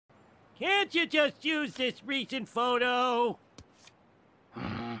Can't you just use this recent photo?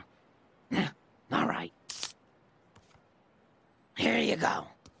 All right. Here you go.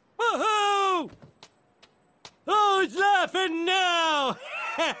 Woohoo! Who's laughing now?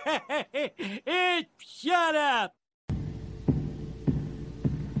 Shut up!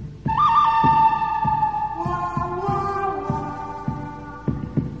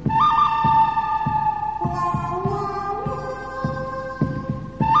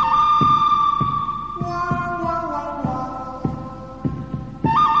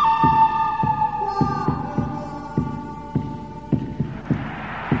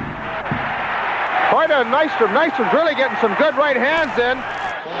 Nystrom's really getting some good right hands in.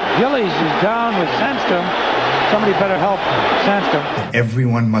 Gillies is down with Sandstrom. Somebody better help Sandstrom.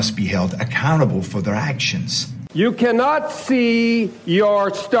 Everyone must be held accountable for their actions. You cannot see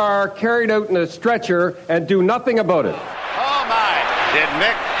your star carried out in a stretcher and do nothing about it. Oh, my. Did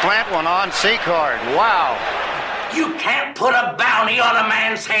Mick plant one on C-card? Wow. You can't put a bounty on a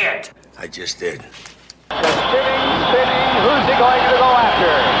man's head. I just did. Spinning. Who's he going to go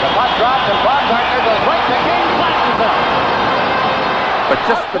after? The puck drops and Baumgartner goes right to King. Flashes him. But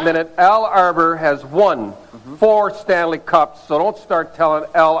just a minute, Al Arbor has won 4 Stanley Cups, so don't start telling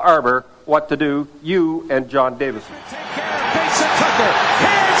Al Arbor what to do, you and John Davison. Take care of Mason Tucker.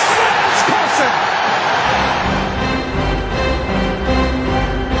 Here's Franz Carlson.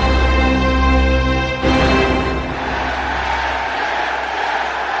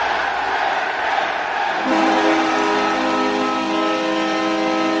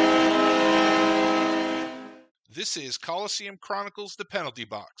 This is Coliseum Chronicles, The Penalty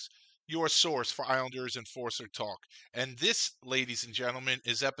Box, your source for Islanders Enforcer talk. And this, ladies and gentlemen,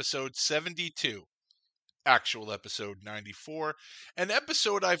 is episode 72, actual episode 94, an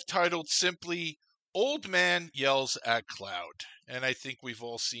episode I've titled simply, Old Man Yells at Cloud. And I think we've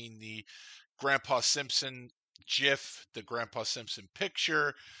all seen the Grandpa Simpson GIF, the Grandpa Simpson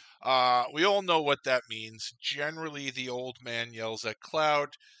picture. We all know what that means. Generally, the old man yells at cloud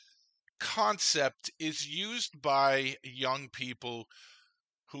concept is used by young people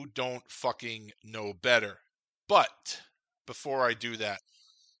who don't fucking know better. But before I do that,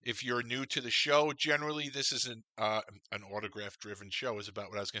 if you're new to the show, generally this is an autograph-driven show, is about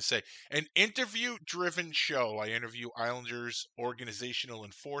what I was going to say. An interview-driven show. I interview Islanders organizational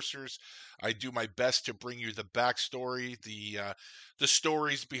enforcers. I do my best to bring you the backstory, the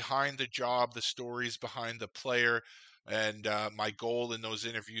stories behind the job, the stories behind the player. And my goal in those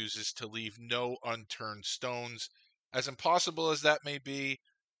interviews is to leave no unturned stones. As impossible as that may be,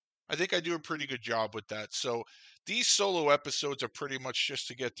 I think I do a pretty good job with that. So these solo episodes are pretty much just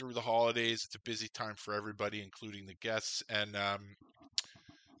to get through the holidays. It's a busy time for everybody, including the guests. And I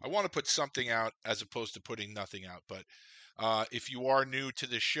want to put something out as opposed to putting nothing out. But if you are new to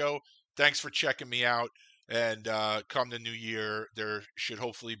this show, thanks for checking me out. And come the new year, there should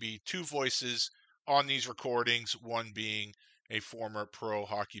hopefully be 2 voices on these recordings, one being a former pro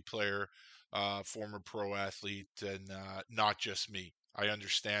hockey player, former pro athlete, and not just me. I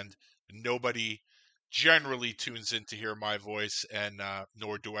understand nobody generally tunes in to hear my voice, and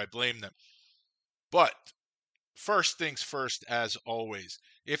nor do I blame them. But first things first, as always,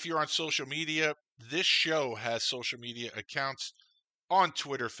 if you're on social media, this show has social media accounts on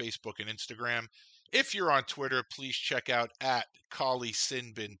Twitter, Facebook, and Instagram. If you're on Twitter, please check out at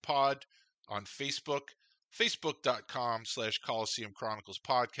CollySinBinPod. On Facebook, facebook.com/Coliseum Chronicles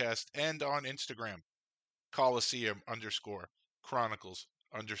Podcast, and on Instagram,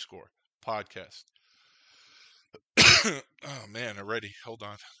 Coliseum_Chronicles_Podcast. Oh man, already. Hold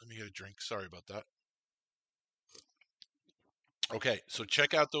on. Let me get a drink. Sorry about that. Okay, so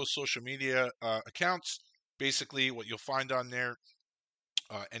check out those social media accounts. Basically, what you'll find on there,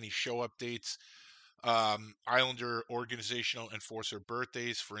 any show updates, Islander organizational enforcer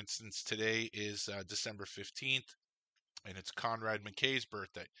birthdays. For instance, today is December 15th, and it's Conrad McKay's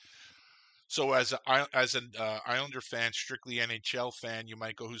birthday. So as an Islander fan, strictly NHL fan, you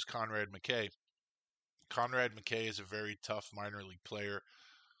might go, who's Conrad McKay? Conrad McKay is a very tough minor league player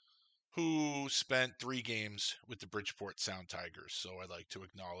who spent 3 games with the Bridgeport Sound Tigers. So I'd like to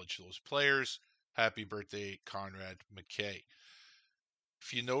acknowledge those players. Happy birthday, Conrad McKay.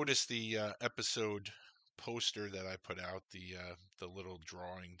 If you notice the episode poster that I put out, the little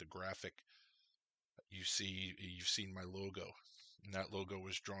drawing, the graphic, you've seen my logo. And that logo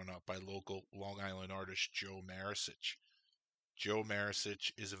was drawn up by local Long Island artist Joe Maricic. Joe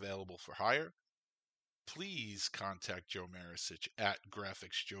Maricic is available for hire. Please contact Joe Maricic at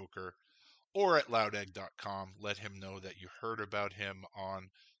GraphicsJoker or at loudegg.com. Let him know that you heard about him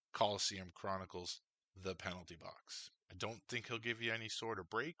on Coliseum Chronicles, The Penalty Box. I don't think he'll give you any sort of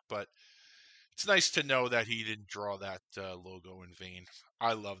break, but it's nice to know that he didn't draw that logo in vain.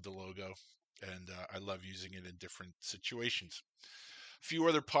 I love the logo, and I love using it in different situations. A few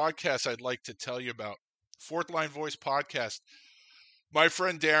other podcasts I'd like to tell you about. Fourth Line Voice podcast. My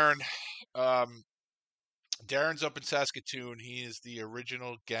friend Darren, Darren's up in Saskatoon. He is the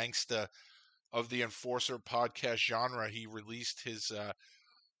original gangsta of the Enforcer podcast genre. He released his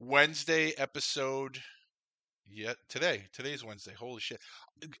Wednesday episode today's Wednesday. Holy shit.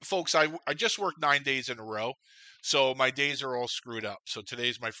 Folks, I just worked 9 days in a row, so my days are all screwed up. So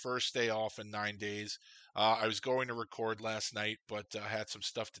today's my first day off in 9 days. I was going to record last night, but I had some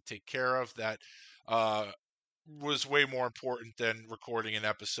stuff to take care of that was way more important than recording an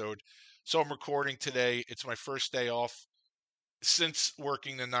episode. So I'm recording today. It's my first day off since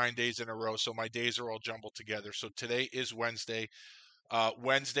working the 9 days in a row, so my days are all jumbled together. So today is Wednesday.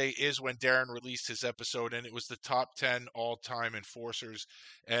 Wednesday is when Darren released his episode, and it was the top 10 all-time enforcers,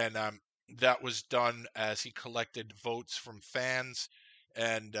 and that was done as he collected votes from fans,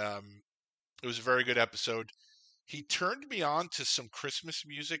 and it was a very good episode. He turned me on to some Christmas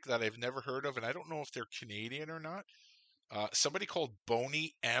music that I've never heard of, and I don't know if they're Canadian or not. Somebody called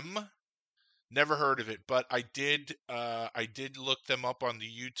Boney M. Never heard of it, but I did look them up on the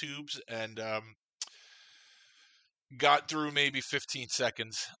YouTubes, and got through maybe 15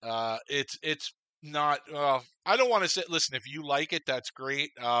 seconds. It's not. I don't want to say. Listen, if you like it, that's great.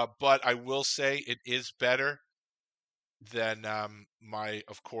 But I will say it is better than my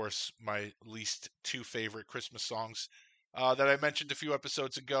least two favorite Christmas songs that I mentioned a few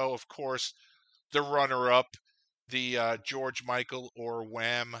episodes ago. Of course, the runner-up, the George Michael or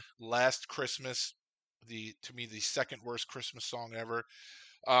Wham! Last Christmas. To me, the second worst Christmas song ever.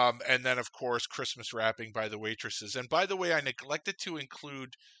 And then, of course, Christmas Wrapping by the Waitresses. And by the way, I neglected to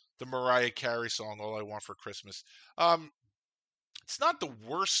include the Mariah Carey song, All I Want for Christmas. It's not the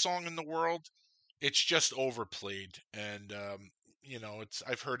worst song in the world. It's just overplayed. And,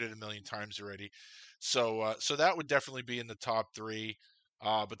 I've heard it a million times already. So that would definitely be in the top three.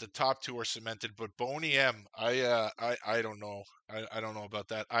 But the top two are cemented. But Boney M, I don't know. I don't know about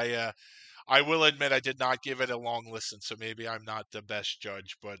that. I will admit I did not give it a long listen, so maybe I'm not the best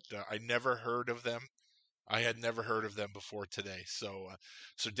judge, but I never heard of them. I had never heard of them before today. So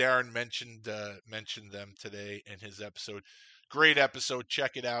Darren mentioned them today in his episode. Great episode.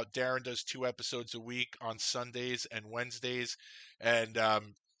 Check it out. Darren does 2 episodes a week on Sundays and Wednesdays, and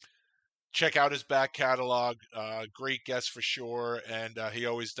check out his back catalog. Great guest for sure, and he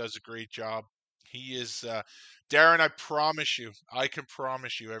always does a great job. He is Darren. I can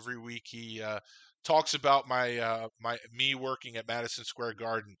promise you, every week he talks about me working at Madison Square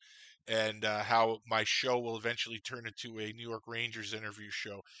Garden, and how my show will eventually turn into a New York Rangers interview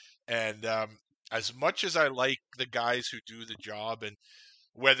show. And as much as I like the guys who do the job, and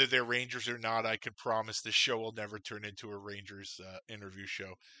whether they're Rangers or not, I can promise this show will never turn into a Rangers interview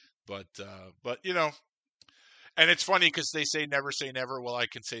show. But and it's funny because they say never. Well, I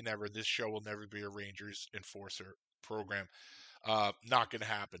can say never. This show will never be a Rangers Enforcer program. Not going to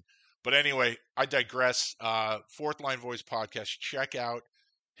happen. But anyway, I digress. Fourth Line Voice podcast. Check out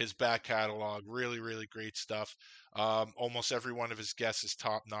his back catalog. Really, really great stuff. Almost every one of his guests is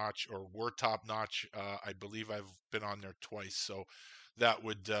top notch, or were top notch. I believe I've been on there twice, so that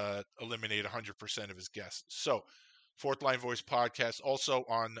would eliminate 100% of his guests. So, Fourth Line Voice podcast, also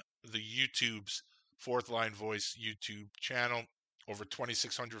on the YouTube's Fourth Line Voice YouTube channel, over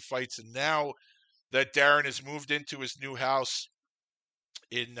 2,600 fights. And now that Darren has moved into his new house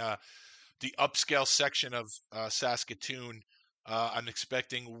in the upscale section of Saskatoon, I'm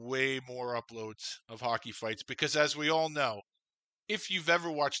expecting way more uploads of hockey fights, because as we all know, if you've ever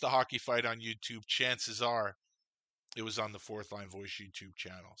watched a hockey fight on YouTube, chances are it was on the Fourth Line Voice YouTube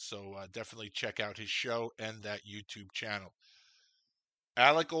channel. So definitely check out his show and that YouTube channel.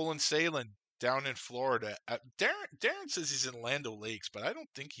 Alec Olensalin down in Florida. Darren says he's in Land O'Lakes, but I don't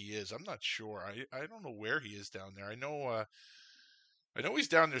think he is. I'm not sure. I don't know where he is down there. I know he's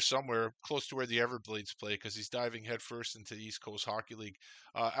down there somewhere close to where the Everblades play, because he's diving headfirst into the East Coast Hockey League.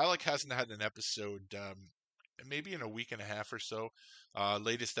 Alec hasn't had an episode maybe in a week and a half or so.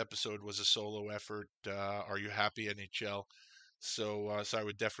 Latest episode was a solo effort. Are You Happy, NHL? So I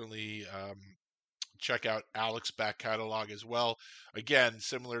would definitely check out Alec's back catalog as well. Again,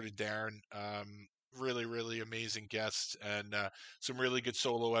 similar to Darren, really, really amazing guests, and some really good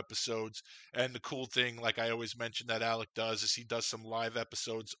solo episodes. And the cool thing, like I always mention that Alec does, is he does some live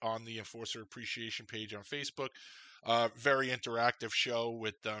episodes on the Enforcer Appreciation page on Facebook. Very interactive show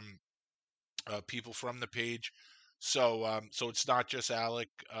with people from the page. So it's not just Alec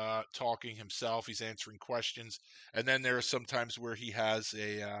talking himself; he's answering questions, and then there are some times where he has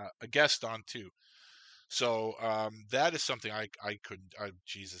a guest on too. So that is something I couldn't.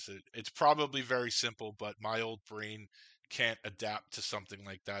 Jesus, it's probably very simple, but my old brain can't adapt to something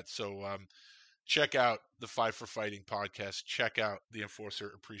like that. So check out the Five for Fighting podcast. Check out the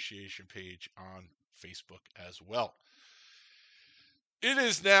Enforcer Appreciation page on Facebook as well. It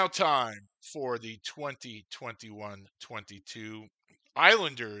is now time for the 2021-22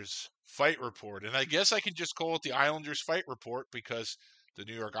 Islanders Fight Report. And I guess I can just call it the Islanders Fight Report because the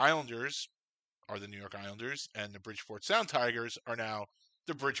New York Islanders are the New York Islanders and the Bridgeport Sound Tigers are now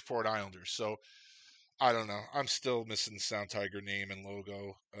the Bridgeport Islanders. So I don't know. I'm still missing the Sound Tiger name and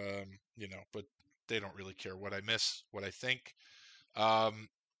logo, but they don't really care what I miss, what I think.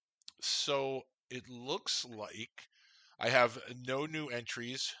 So it looks like I have no new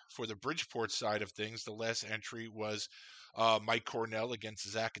entries for the Bridgeport side of things. The last entry was Mike Cornell against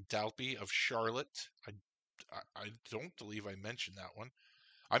Zach Dalpe of Charlotte. I don't believe I mentioned that one.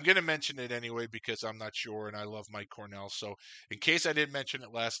 I'm going to mention it anyway because I'm not sure, and I love Mike Cornell. So in case I didn't mention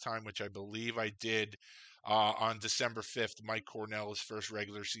it last time, which I believe I did, on December 5th, Mike Cornell's first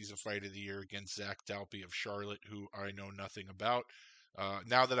regular season fight of the year against Zach Dalpe of Charlotte, who I know nothing about.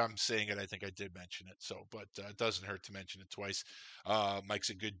 Now that I'm saying it, I think I did mention it. But it doesn't hurt to mention it twice.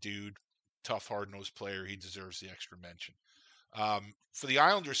 Mike's a good dude, tough, hard-nosed player. He deserves the extra mention. For the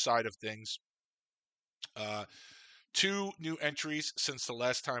Islanders side of things, two new entries since the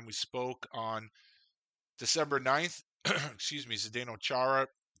last time we spoke on December 9th. Zdeno Chara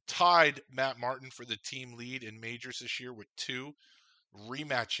tied Matt Martin for the team lead in majors this year with 2,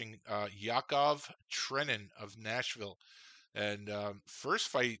 rematching Yakov Trenin of Nashville. And first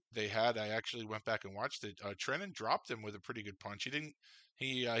fight they had, I actually went back and watched it. Trenin dropped him with a pretty good punch.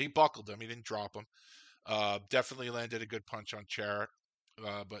 He buckled him. He didn't drop him. Definitely landed a good punch on Chara.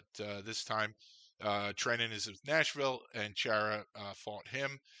 But this time, Trenin is with Nashville, and Chara fought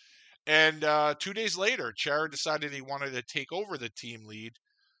him. And 2 days later, Chara decided he wanted to take over the team lead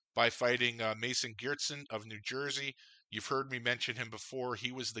by fighting Mason Geertsen of New Jersey. You've heard me mention him before.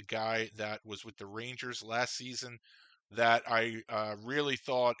 He was the guy that was with the Rangers last season that I really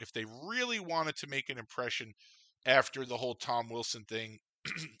thought if they really wanted to make an impression after the whole Tom Wilson thing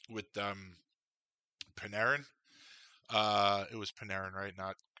with Panarin. It was Panarin, right?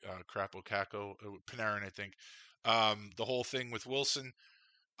 Not Crapo Caco. Panarin, I think. The whole thing with Wilson.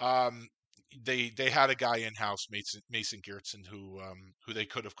 They had a guy in house, Mason Geertsen, who they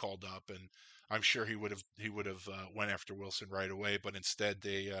could have called up, and I'm sure he would have went after Wilson right away. But instead,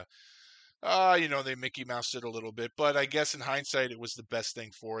 they Mickey Moused it a little bit. But I guess in hindsight, it was the best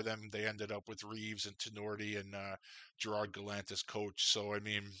thing for them. They ended up with Reeves and Tenorti and Gerard Gallant as coach. So I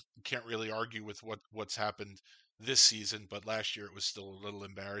mean, you can't really argue with what's happened this season. But last year, it was still a little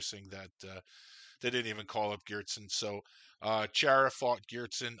embarrassing that they didn't even call up Geertsen. So Chara fought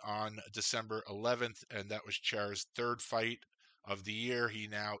Geertsen on December 11th, and that was Chara's third fight of the year. He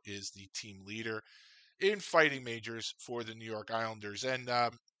now is the team leader in fighting majors for the New York Islanders. And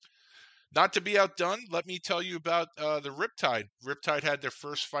not to be outdone, let me tell you about the Riptide. Riptide had their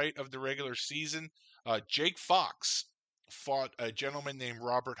first fight of the regular season. Jake Fox fought a gentleman named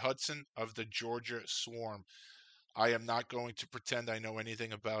Robert Hudson of the Georgia Swarm. I am not going to pretend I know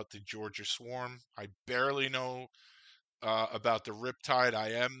anything about the Georgia Swarm. I barely know about the Riptide.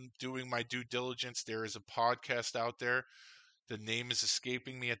 I am doing my due diligence. There is a podcast out there. The name is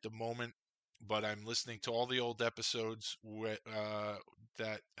escaping me at the moment, but I'm listening to all the old episodes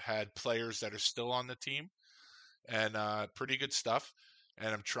that had players that are still on the team, and pretty good stuff.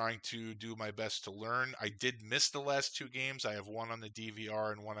 And I'm trying to do my best to learn. I did miss the last 2 games. I have one on the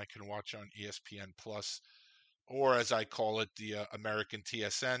DVR and one I can watch on ESPN Plus, or as I call it, the American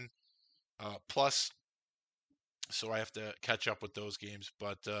TSN Plus. So I have to catch up with those games,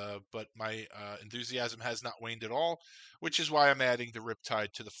 but my enthusiasm has not waned at all, which is why I'm adding the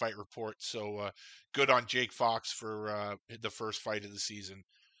Riptide to the fight report. So good on Jake Fox for the first fight of the season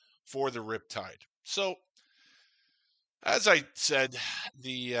for the Riptide. So as I said,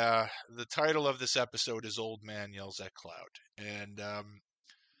 the title of this episode is "Old Man Yells at Cloud," and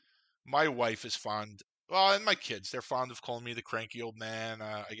my wife is fond. Well, and my kids, they're fond of calling me the cranky old man.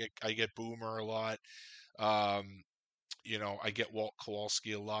 I get Boomer a lot. I get Walt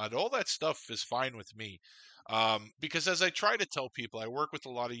Kowalski a lot. All that stuff is fine with me. Because as I try to tell people, I work with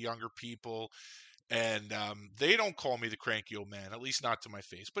a lot of younger people, and they don't call me the cranky old man, at least not to my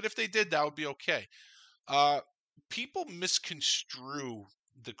face. But if they did, that would be okay. People misconstrue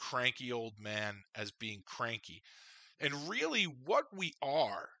the cranky old man as being cranky. And really what we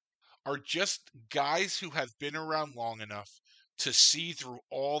are are just guys who have been around long enough to see through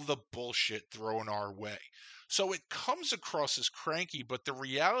all the bullshit thrown our way. So it comes across as cranky, but the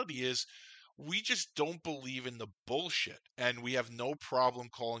reality is we just don't believe in the bullshit, and we have no problem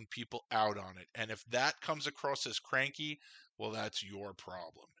calling people out on it. And if that comes across as cranky, well, that's your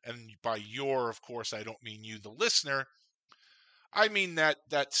problem. And by your, of course, I don't mean you, the listener. I mean that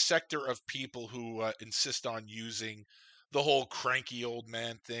sector of people who insist on using the whole cranky old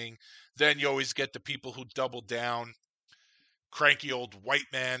man thing. Then you always get the people who double down, cranky old white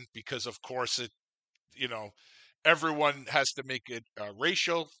man, because of course it, everyone has to make it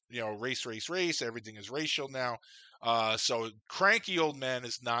racial, race, everything is racial now. So cranky old man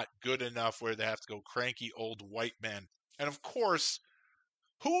is not good enough where they have to go cranky old white man. And of course,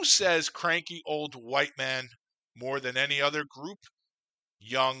 who says cranky old white man more than any other group?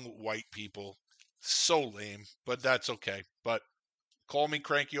 Young white people. So lame, but that's okay. But call me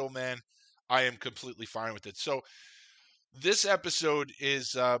cranky old man. I am completely fine with it. So this episode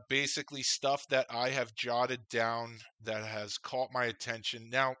is basically stuff that I have jotted down that has caught my attention.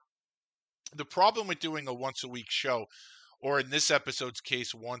 Now, the problem with doing a once-a-week show, or in this episode's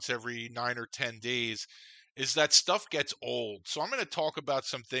case, once every 9 or 10 days, is that stuff gets old. So I'm going to talk about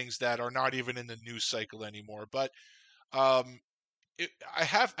some things that are not even in the news cycle anymore. But I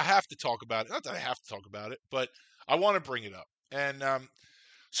have to talk about it. Not that I have to talk about it, but I want to bring it up. And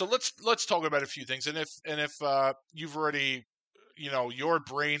so let's talk about a few things. And if you've already, your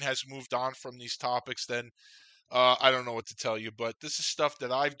brain has moved on from these topics, then I don't know what to tell you. But this is stuff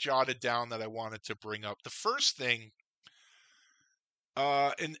that I've jotted down that I wanted to bring up. The first thing,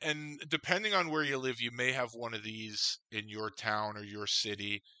 and depending on where you live, you may have one of these in your town or your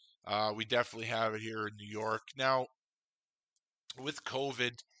city. We definitely have it here in New York. Now, with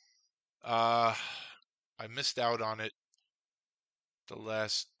COVID, I missed out on it the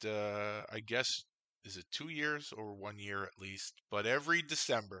last, I guess, is it 2 years or 1 year at least? But every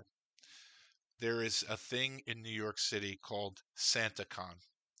December, there is a thing in New York City called SantaCon.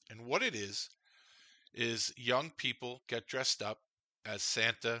 And what it is young people get dressed up as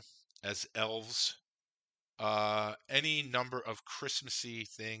Santa, as elves, any number of Christmassy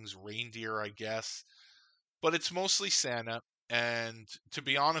things, reindeer, I guess. But it's mostly Santa. And to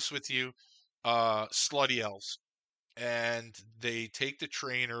be honest with you, slutty elves. And they take the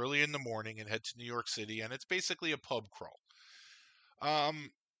train early in the morning and head to New York City, and it's basically a pub crawl.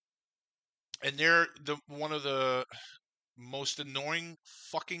 And they're one of the most annoying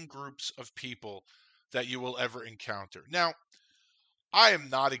fucking groups of people that you will ever encounter. Now, I am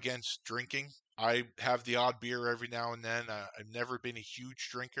not against drinking. I have the odd beer every now and then. I've never been a huge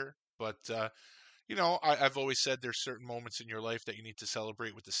drinker, but I've always said there's certain moments in your life that you need to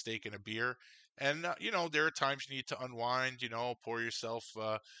celebrate with a steak and a beer. And, there are times you need to unwind, pour yourself,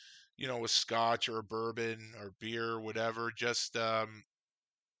 a scotch or a bourbon or beer or whatever. Just,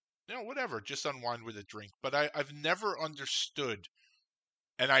 whatever, just unwind with a drink. But I've never understood,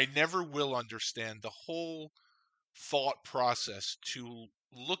 and I never will understand the whole thought process to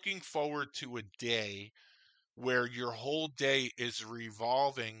looking forward to a day where your whole day is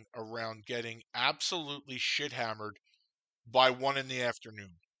revolving around getting absolutely shit hammered by 1 p.m.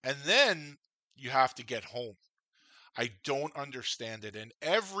 And then you have to get home. I don't understand it. And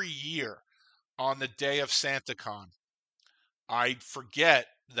every year on the day of SantaCon, I forget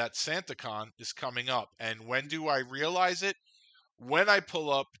that SantaCon is coming up. And when do I realize it? When I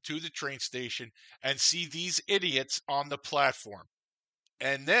pull up to the train station and see these idiots on the platform.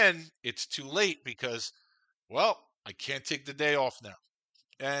 And then it's too late because, well, I can't take the day off now.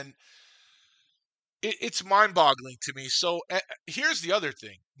 And it's mind-boggling to me. So here's the other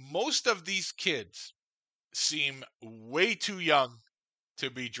thing. Most of these kids seem way too young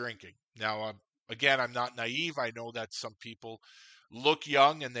to be drinking. Now, again, I'm not naive. I know that some people look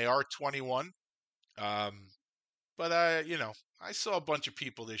young and they are 21. But I saw a bunch of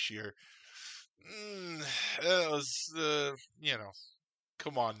people this year. It was,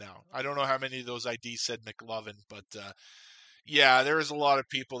 come on now. I don't know how many of those IDs said McLovin, but yeah, there was a lot of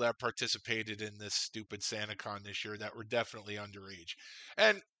people that participated in this stupid SantaCon this year that were definitely underage.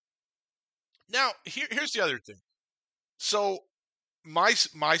 And now, here's the other thing. So my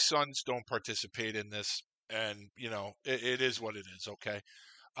sons don't participate in this, and, it is what it is, okay?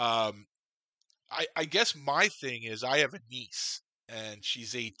 I guess my thing is I have a niece, and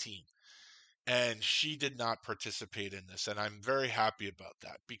she's 18. And she did not participate in this, and I'm very happy about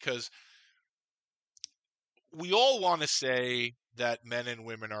that because we all want to say that men and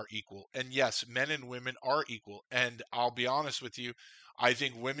women are equal. And yes, men and women are equal. And I'll be honest with you, I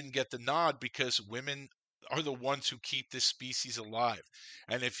think women get the nod because women are the ones who keep this species alive.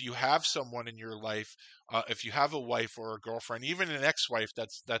 And if you have someone in your life, if you have a wife or a girlfriend, even an ex-wife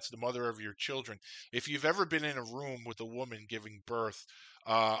that's the mother of your children, if you've ever been in a room with a woman giving birth,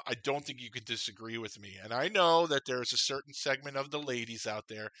 I don't think you can disagree with me. And I know that there's a certain segment of the ladies out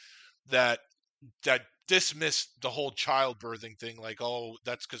there that dismiss the whole childbirthing thing, like, oh,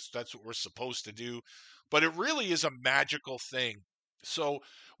 that's because that's what we're supposed to do. But it really is a magical thing. So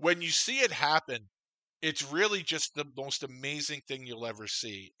when you see it happen, it's really just the most amazing thing you'll ever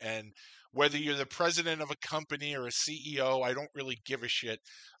see. And whether you're the president of a company or a CEO, I don't really give a shit.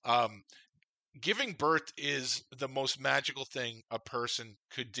 Giving birth is the most magical thing a person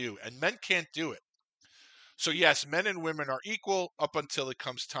could do, and men can't do it. So yes, men and women are equal up until it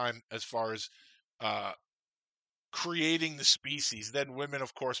comes time as far as creating the species. Then women,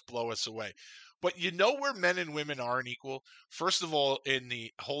 of course, blow us away. But you know where men and women aren't equal? First of all, in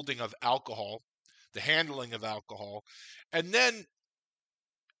the holding of alcohol, the handling of alcohol. And then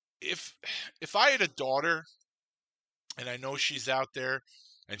if I had a daughter and I know she's out there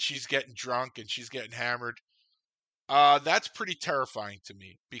and she's getting drunk and she's getting hammered, that's pretty terrifying to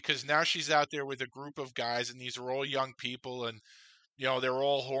me, because now she's out there with a group of guys, and these are all young people, and they're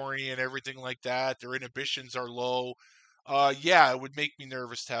all horny and everything like that. Their inhibitions are low. Yeah, it would make me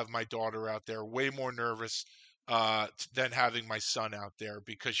nervous to have my daughter out there, way more nervous than having my son out there,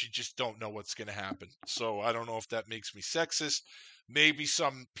 because you just don't know what's going to happen. So I don't know if that makes me sexist. Maybe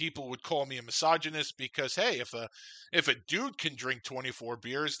some people would call me a misogynist, because, hey, if a dude can drink 24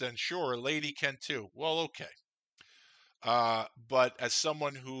 beers, then sure, a lady can too. Well, okay. But as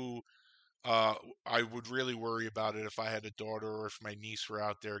someone who I would really worry about it if I had a daughter or if my niece were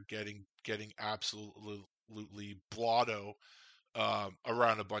out there getting absolutely blotto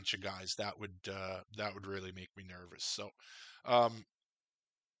around a bunch of guys. That would really make me nervous. So,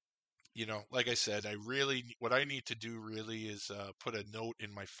 like I said, what I need to do really is put a note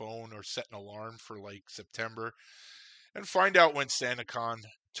in my phone or set an alarm for like September and find out when SantaCon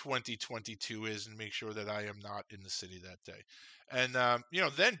 2022 is, and make sure that I am not in the city that day. And,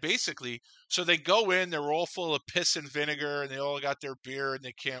 then basically, so they go in, they're all full of piss and vinegar, and they all got their beer, and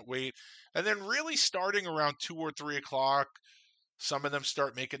they can't wait. And then really starting around 2 or 3 o'clock, some of them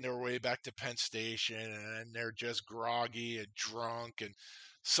start making their way back to Penn Station, and they're just groggy and drunk, and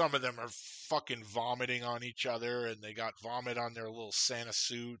some of them are fucking vomiting on each other, and they got vomit on their little Santa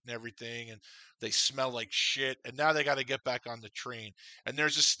suit and everything, and they smell like shit, and now they got to get back on the train. And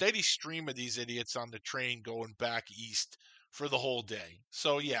there's a steady stream of these idiots on the train going back east for the whole day.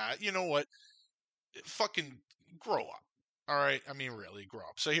 So yeah, you know what? Fucking grow up. All right, I mean, really, grow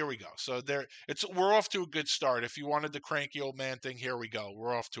up. So here we go. So we're off to a good start. If you wanted the cranky old man thing, here we go.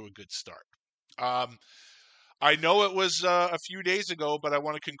 We're off to a good start. I know it was a few days ago, but I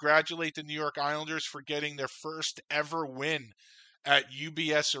want to congratulate the New York Islanders for getting their first ever win at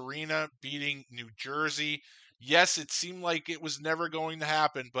UBS Arena, beating New Jersey. Yes, it seemed like it was never going to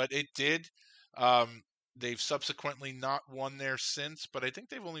happen, but it did. They've subsequently not won there since, but I think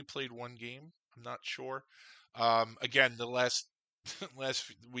they've only played one game. I'm not sure. Again, the last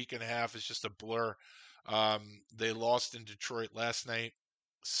week and a half is just a blur. They lost in Detroit last night.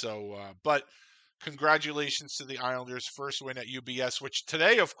 So, but congratulations to the Islanders' first win at UBS, which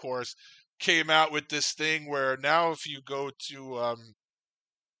today, of course, came out with this thing where now if you go to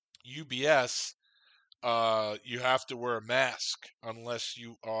UBS, you have to wear a mask unless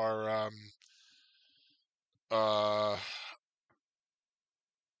you are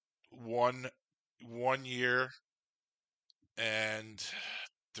one year and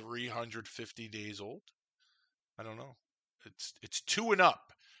 350 days old. I don't know. It's 2 and up.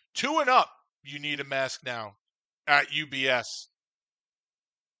 2 and up. You need a mask now at UBS.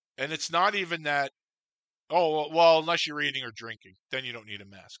 And it's not even that, oh, well, unless you're eating or drinking, then you don't need a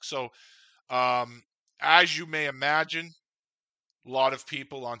mask. So, as you may imagine, a lot of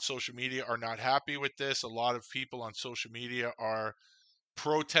people on social media are not happy with this. A lot of people on social media are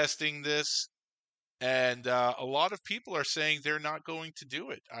protesting this. And a lot of people are saying they're not going to do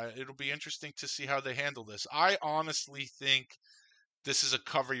it. It'll be interesting to see how they handle this. I honestly think this is a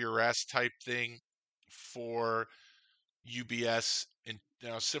cover your ass type thing for UBS, and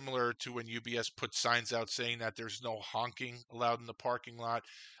similar to when UBS put signs out saying that there's no honking allowed in the parking lot,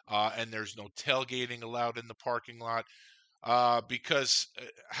 and there's no tailgating allowed in the parking lot, because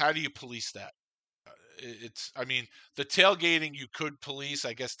how do you police that? The tailgating you could police,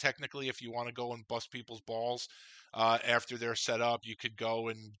 I guess, technically, if you want to go and bust people's balls after they're set up, you could go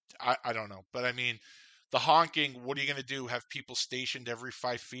and I don't know. But I mean, the honking, what are you going to do? Have people stationed every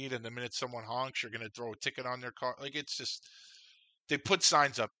 5 feet, and the minute someone honks, you're going to throw a ticket on their car? Like, it's just, they put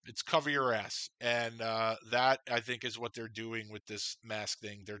signs up. It's cover your ass. And that, I think, is what they're doing with this mask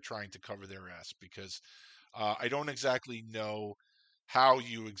thing. They're trying to cover their ass because I don't exactly know how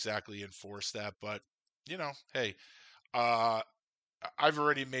you exactly enforce that. But, hey, I've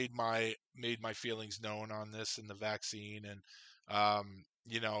already made my feelings known on this and the vaccine. And,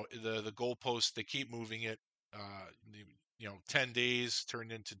 the goalposts, they keep moving it. 10 days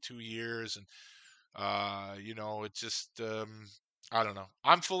turned into 2 years. And, it's just, I don't know.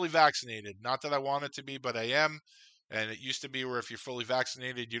 I'm fully vaccinated. Not that I want it to be, but I am. And it used to be where if you're fully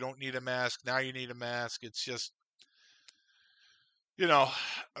vaccinated, you don't need a mask. Now you need a mask. It's just,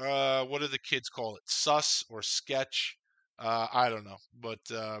 what do the kids call it? Sus or sketch? I don't know. But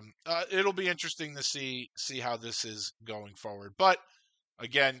it'll be interesting to see how this is going forward. But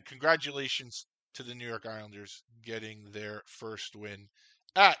again, congratulations to the New York Islanders getting their first win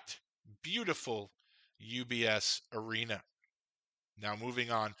at beautiful UBS Arena. Now moving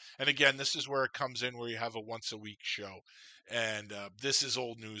on, and again, this is where it comes in where you have a once-a-week show, and this is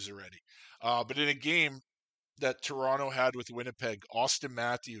old news already. But in a game that Toronto had with Winnipeg, Austin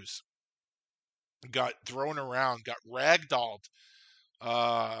Matthews got thrown around, got ragdolled.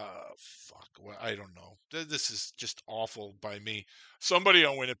 I don't know. This is just awful by me. Somebody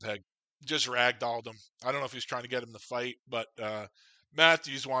on Winnipeg just ragdolled him. I don't know if he was trying to get him to fight, but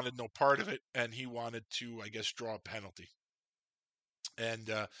Matthews wanted no part of it, and he wanted to, I guess, draw a penalty.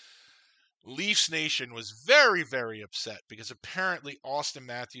 And Leafs Nation was very, very upset because apparently Austin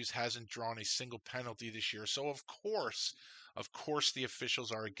Matthews hasn't drawn a single penalty this year. So, of course, the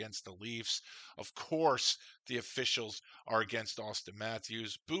officials are against the Leafs. Of course, the officials are against Austin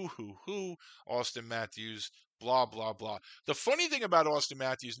Matthews. Boo-hoo-hoo, Austin Matthews, blah, blah, blah. The funny thing about Austin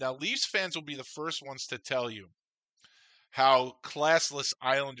Matthews, now Leafs fans will be the first ones to tell you how classless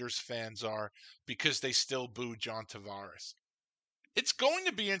Islanders fans are because they still boo John Tavares. It's going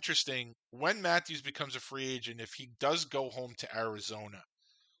to be interesting when Matthews becomes a free agent, if he does go home to Arizona,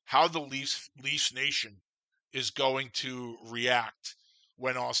 how the Leafs Nation is going to react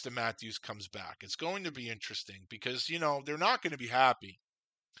when Austin Matthews comes back. It's going to be interesting because, they're not going to be happy.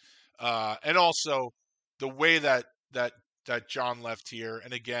 And also the way that John left here,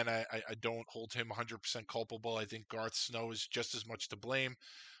 and again, I don't hold him 100% culpable. I think Garth Snow is just as much to blame.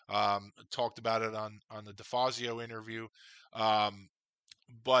 Talked about it on the DeFazio interview.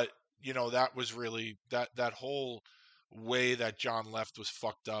 But, that was really, that whole way that John left was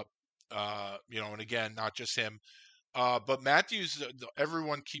fucked up. And again, not just him. But Matthews,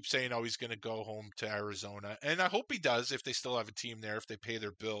 everyone keeps saying, he's going to go home to Arizona. And I hope he does if they still have a team there, if they pay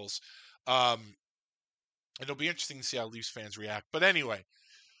their bills. It'll be interesting to see how Leafs fans react. But anyway,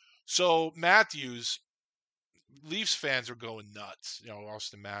 so Matthews, Leafs fans are going nuts.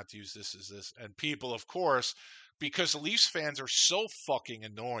 Austin Matthews, this is this. And people, of course, because Leafs fans are so fucking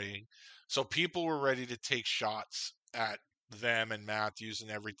annoying, so people were ready to take shots at them and Matthews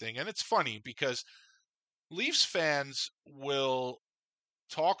and everything. And it's funny because Leafs fans will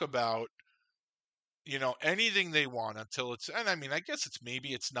talk about, anything they want until it's, and I mean, I guess it's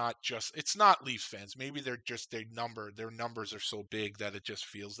not Leafs fans. Maybe they're just, their numbers are so big that it just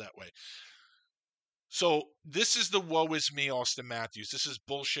feels that way. So this is the woe is me Austin Matthews. This is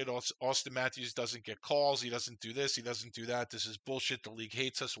bullshit. Austin Matthews doesn't get calls. He doesn't do this. He doesn't do that. This is bullshit. The league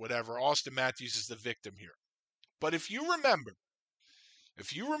hates us, whatever. Austin Matthews is the victim here. But if you remember in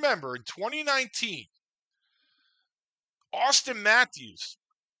 2019, Austin Matthews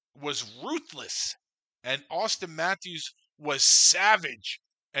was ruthless and Austin Matthews was savage.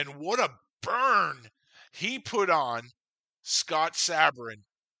 And what a burn he put on Scott Sabourin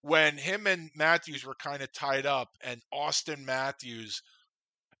when him and Matthews were kind of tied up and Austin Matthews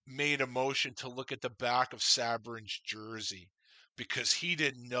made a motion to look at the back of Sabourin's jersey because he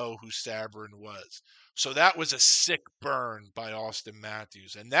didn't know who Sabourin was. So that was a sick burn by Austin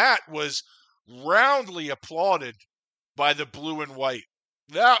Matthews. And that was roundly applauded by the blue and white.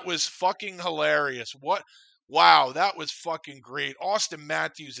 That was fucking hilarious. Wow, that was fucking great. Austin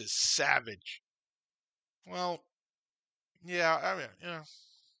Matthews is savage. Well, yeah, I mean,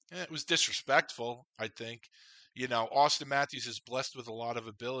 it was disrespectful, I think. Austin Matthews is blessed with a lot of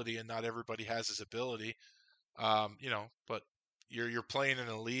ability, and not everybody has his ability. But you're playing in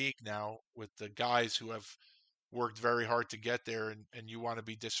a league now with the guys who have worked very hard to get there, and you want to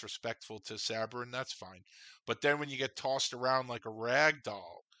be disrespectful to Sabourin, that's fine. But then when you get tossed around like a rag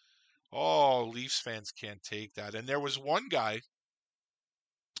doll, Leafs fans can't take that. And there was one guy,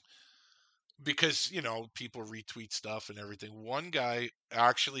 because, people retweet stuff and everything. One guy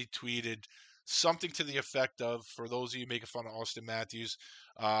actually tweeted something to the effect of, for those of you making fun of Austin Matthews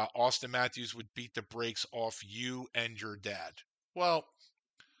would beat the brakes off you and your dad. Well,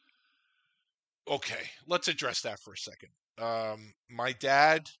 okay, let's address that for a second. My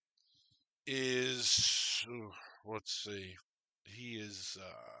dad is, let's see, he is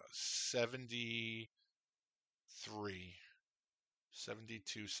 73,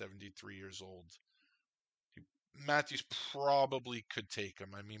 72, 73 years old. Matthews probably could take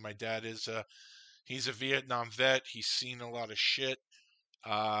him. I mean, my dad is he's a Vietnam vet. He's seen a lot of shit.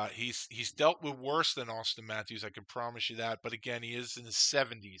 He's dealt with worse than Austin Matthews, I can promise you that. But again, he is in his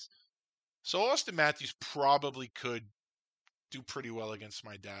 70s. So Austin Matthews probably could do pretty well against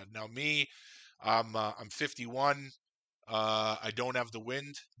my dad. Now me, I'm 51. I don't have the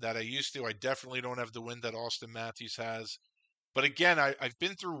wind that I used to. I definitely don't have the wind that Austin Matthews has. But again, I've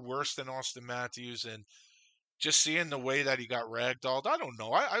been through worse than Austin Matthews, and just seeing the way that he got ragdolled, I don't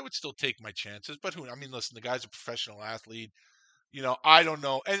know. I would still take my chances, but who? I mean, listen, the guy's a professional athlete. I don't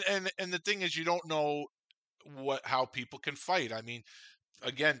know. And the thing is, you don't know how people can fight. I mean,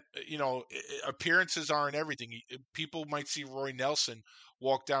 again, appearances aren't everything. People might see Roy Nelson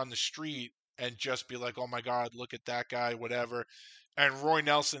walk down the street and just be like, "Oh my God, look at that guy," whatever. And Roy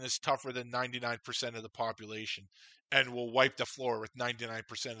Nelson is tougher than 99% of the population and will wipe the floor with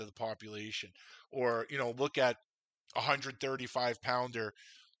 99% of the population. Or, look at a 135-pounder.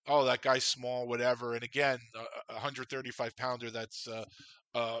 Oh, that guy's small, whatever. And again, a 135-pounder that's a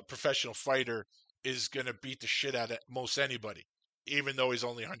professional fighter is going to beat the shit out of most anybody, even though he's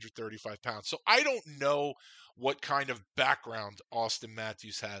only 135 pounds. So I don't know what kind of background Austin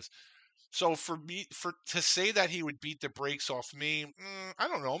Matthews has. So to say that he would beat the brakes off me, I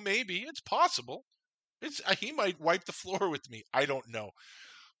don't know. Maybe it's possible. He might wipe the floor with me. I don't know.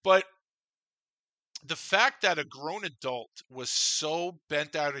 But the fact that a grown adult was so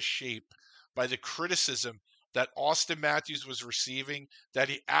bent out of shape by the criticism that Austin Matthews was receiving that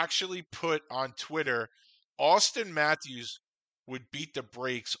he actually put on Twitter, Austin Matthews would beat the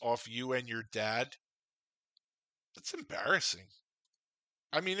brakes off you and your dad. That's embarrassing.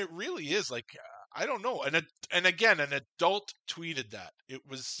 I mean, it really is. Like, I don't know. And again, an adult tweeted that. It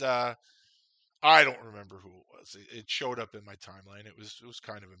was I don't remember who it was. It showed up in my timeline. It was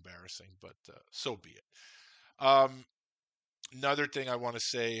kind of embarrassing, but so be it. Another thing I want to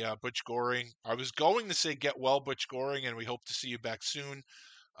say, Butch Goring. I was going to say get well, Butch Goring, and we hope to see you back soon.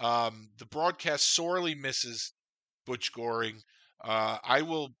 The broadcast sorely misses Butch Goring. I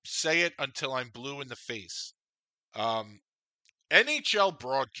will say it until I'm blue in the face. NHL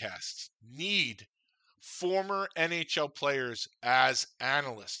broadcasts need former NHL players as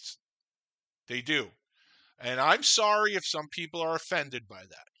analysts. They do. And I'm sorry if some people are offended by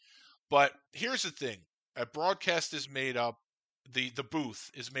that. But here's the thing. A broadcast is made up, the booth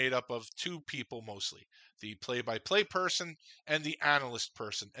is made up of two people mostly. The play-by-play person and the analyst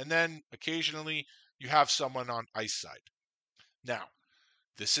person. And then occasionally you have someone on ice side. Now,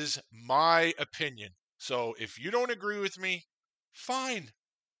 this is my opinion. So if you don't agree with me, fine.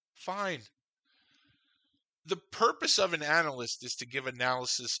 The purpose of an analyst is to give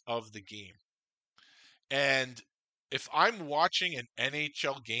analysis of the game. And if I'm watching an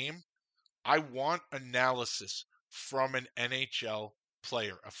NHL game, I want analysis from an NHL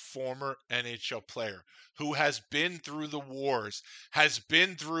player, a former NHL player who has been through the wars, has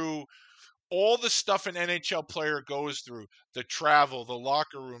been through all the stuff an NHL player goes through, the travel, the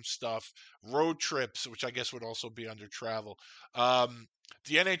locker room stuff, road trips, which I guess would also be under travel, the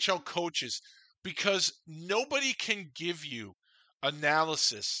NHL coaches, because nobody can give you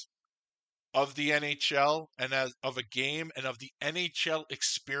analysis of the NHL and of a game and of the NHL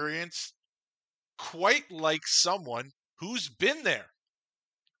experience quite like someone who's been there.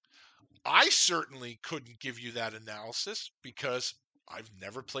 I certainly couldn't give you that analysis because I've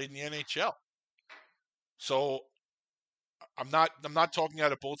never played in the NHL. So I'm not talking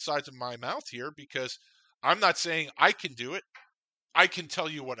out of both sides of my mouth here because I'm not saying I can do it. I can tell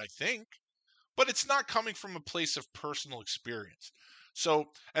you what I think, but it's not coming from a place of personal experience. So,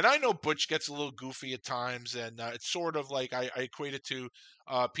 and I know Butch gets a little goofy at times, and it's sort of like I equate it to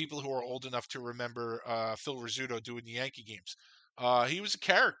people who are old enough to remember Phil Rizzuto doing the Yankee games. He was a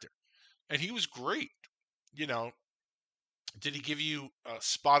character, and he was great. Did he give you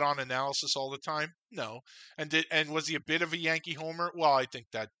spot-on analysis all the time? No. And was he a bit of a Yankee homer? Well, I think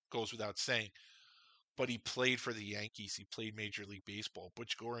that goes without saying. But he played for the Yankees. He played Major League Baseball.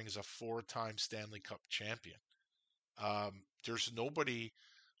 Butch Goring is a 4-time Stanley Cup champion. There's nobody,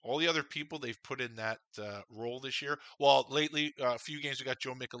 all the other people they've put in that role this year. Well, lately, a few games we got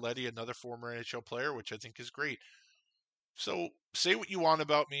Joe Micheletti, another former NHL player, which I think is great. So say what you want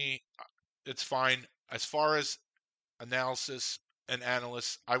about me. It's fine. As far as analysis and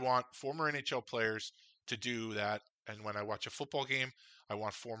analysts, I want former NHL players to do that And when I watch a football game, I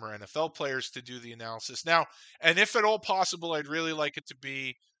want former NFL players to do the analysis. Now, and if at all possible, I'd really like it to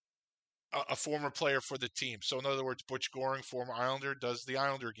be a former player for the team. So in other words, Butch Goring, former Islander, does the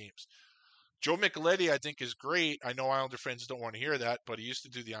Islander games. Joe Micheletti, I think, is great. I know Islander fans don't want to hear that, but he used to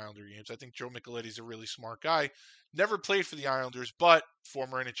do the Islander games. I think Joe Micheletti is a really smart guy. Never played for the Islanders, but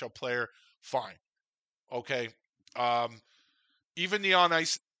former NHL player, fine. Okay. Even the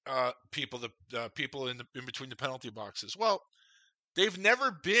on-ice people, the people in between the penalty boxes, well, they've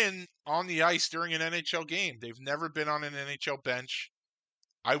never been on the ice during an NHL game. They've never been on an NHL bench.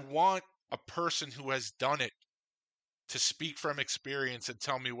 I want a person who has done it to speak from experience and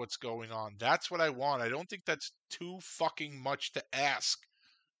tell me what's going on. That's what I want. I don't think that's too fucking much to ask.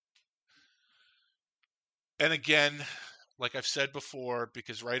 And again, like I've said before,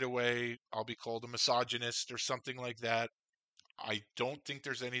 because right away I'll be called a misogynist or something like that. I don't think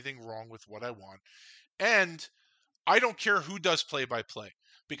there's anything wrong with what I want. And I don't care who does play-by-play,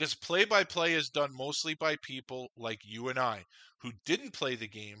 because play-by-play is done mostly by people like you and I who didn't play the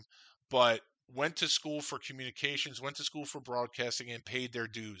game, but went to school for communications, went to school for broadcasting, and paid their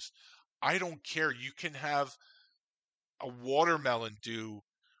dues. I don't care. You can have a watermelon do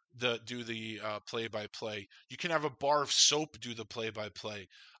the play-by-play. You can have a bar of soap do the play-by-play.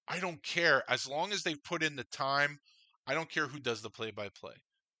 I don't care. As long as they put in the time, I don't care who does the play-by-play.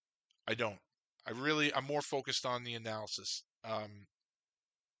 I don't. I'm more focused on the analysis.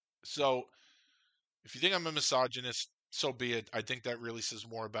 So if you think I'm a misogynist, so be it. I think that really says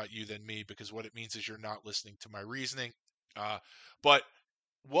more about you than me, because what it means is you're not listening to my reasoning. But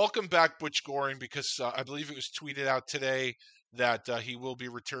welcome back, Butch Goring, because I believe it was tweeted out today that he will be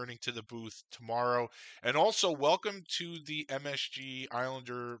returning to the booth tomorrow. And also welcome to the MSG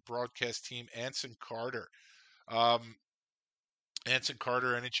Islander broadcast team, Anson Carter. Anson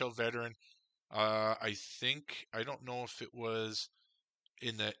Carter, NHL veteran. I don't know if it was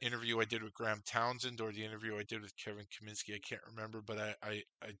in the interview I did with Graham Townsend or the interview I did with Kevin Kaminsky. I can't remember, but I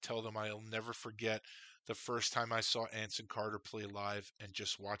tell them I'll never forget the first time I saw Anson Carter play live and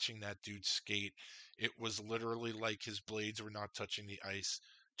just watching that dude skate. It was literally like his blades were not touching the ice.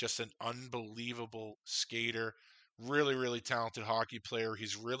 Just an unbelievable skater. Really, really talented hockey player.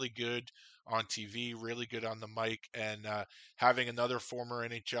 He's really good on TV, really good on the mic, and having another former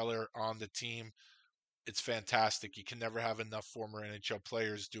NHLer on the team, it's fantastic. You can never have enough former NHL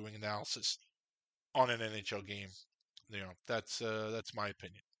players doing analysis on an NHL game. That's my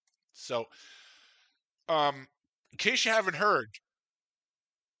opinion. So, in case you haven't heard,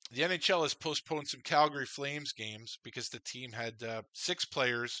 the NHL has postponed some Calgary Flames games because the team had 6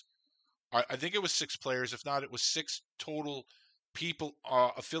 players. I think it was 6 players. If not, it was 6 total people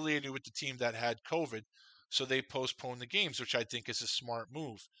affiliated with the team that had COVID. So they postponed the games, which I think is a smart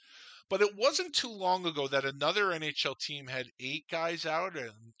move. But it wasn't too long ago that another NHL team had 8 guys out,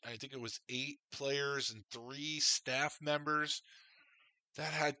 and I think it was 8 players and 3 staff members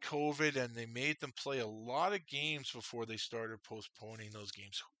that had COVID, and they made them play a lot of games before they started postponing those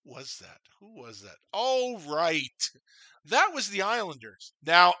games. Who was that? Oh, right. That was the Islanders.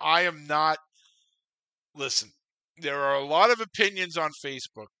 Now, I am not... Listen, there are a lot of opinions on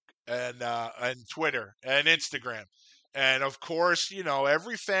Facebook and Twitter and Instagram. And, of course,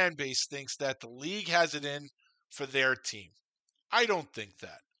 every fan base thinks that the league has it in for their team. I don't think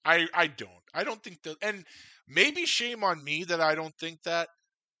that. I don't. I don't think that. And maybe shame on me that I don't think that.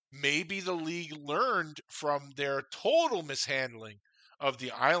 Maybe the league learned from their total mishandling of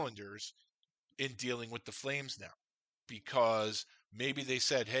the Islanders in dealing with the Flames now. Because maybe they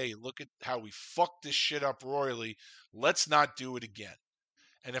said, hey, look at how we fucked this shit up royally. Let's not do it again.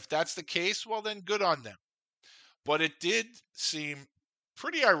 And if that's the case, well, then good on them. But it did seem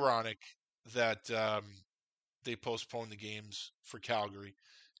pretty ironic that they postponed the games for Calgary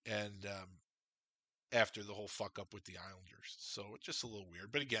and after the whole fuck up with the Islanders. So it's just a little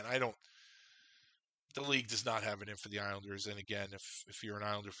weird. But again, the league does not have it in for the Islanders. And again, if you're an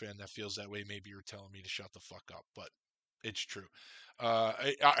Islander fan that feels that way, maybe you're telling me to shut the fuck up. But it's true.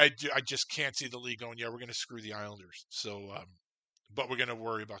 I just can't see the league going, yeah, we're going to screw the Islanders. So, but we're going to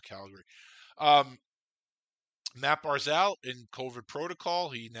worry about Calgary. Matt Barzal in COVID protocol.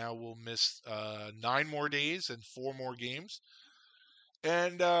 He now will miss 9 more days and 4 more games.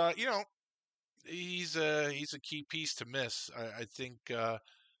 And, he's a key piece to miss. I think,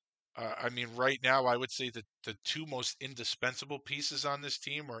 right now, I would say that the 2 most indispensable pieces on this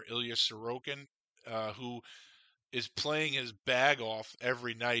team are Ilya Sorokin, who is playing his bag off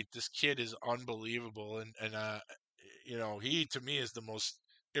every night. This kid is unbelievable. And he, to me, is the most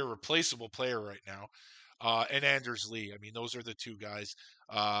irreplaceable player right now. and Anders Lee. I mean, those are the two guys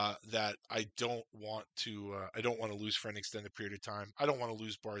that I don't want to lose for an extended period of time. I don't want to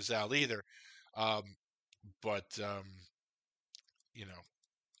lose Barzal either. But you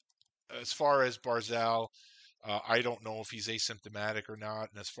know, as far as Barzal, I don't know if he's asymptomatic or not.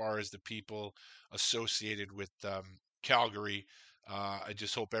 And as far as the people associated with Calgary, I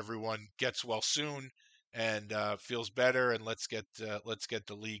just hope everyone gets well soon and feels better, and let's get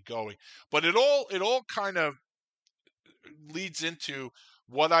the league going. But it all kind of leads into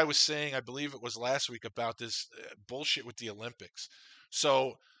what I was saying, I believe it was last week, about this bullshit with the Olympics.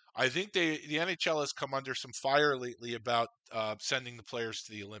 So I think the NHL has come under some fire lately about sending the players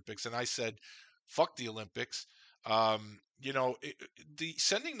to the Olympics, and I said, fuck the Olympics. You know,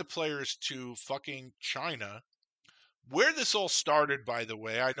 sending the players to fucking China, where this all started, by the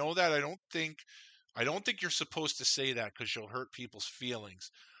way. I know that I don't think you're supposed to say that because you'll hurt people's feelings,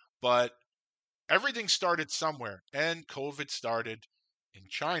 but everything started somewhere, and COVID started in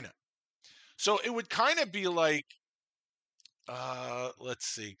China. So it would kind of be like, let's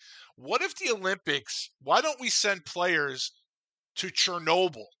see, what if the Olympics, why don't we send players to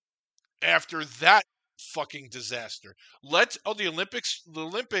Chernobyl after that fucking disaster? The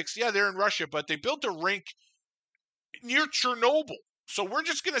Olympics, yeah, they're in Russia, but they built a rink near Chernobyl. So we're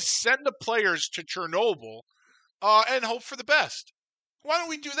just going to send the players to Chernobyl and hope for the best. Why don't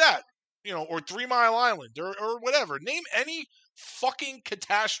we do that? You know, or 3 Mile Island or whatever. Name any fucking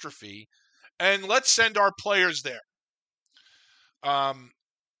catastrophe and let's send our players there. The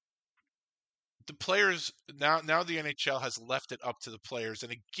players, now the NHL has left it up to the players.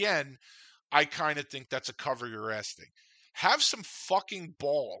 And again, I kind of think that's a cover your ass thing. Have some fucking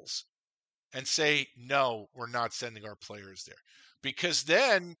balls and say, no, we're not sending our players there. Because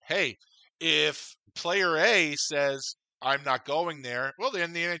then, hey, if player A says, I'm not going there, well,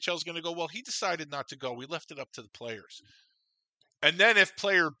 then the NHL is going to go, well, he decided not to go. We left it up to the players. And then if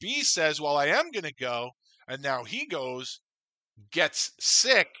player B says, well, I am going to go, and now he goes, gets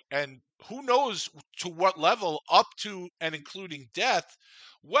sick, and who knows to what level, up to and including death,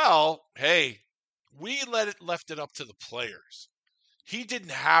 well, hey, we left it up to the players. He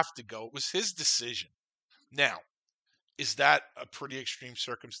didn't have to go. It was his decision. Now, is that a pretty extreme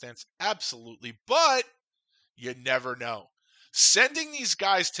circumstance? Absolutely. But you never know. Sending these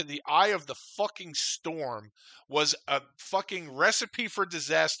guys to the eye of the fucking storm was a fucking recipe for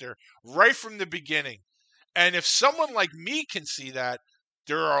disaster right from the beginning. And if someone like me can see that,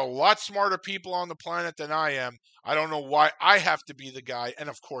 there are a lot smarter people on the planet than I am. I don't know why I have to be the guy. And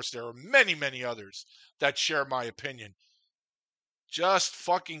of course, there are many, many others that share my opinion. Just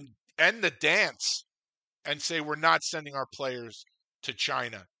fucking end the dance and say we're not sending our players to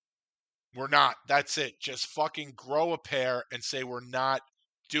China. We're not. That's it. Just fucking grow a pair and say we're not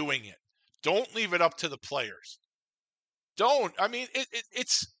doing it. Don't leave it up to the players. Don't. I mean,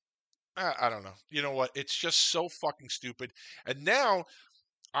 it's, I don't know. You know what? It's just so fucking stupid. And now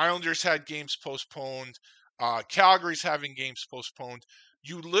Islanders had games postponed. Calgary's having games postponed.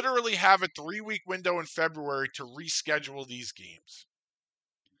 You literally have a 3-week window in February to reschedule these games.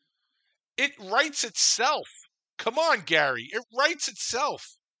 It writes itself. Come on, Gary. It writes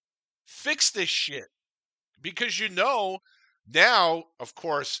itself. Fix this shit. Because you know, now, of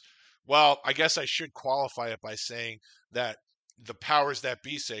course, well, I guess I should qualify it by saying that the powers that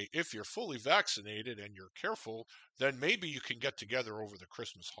be say, if you're fully vaccinated and you're careful, then maybe you can get together over the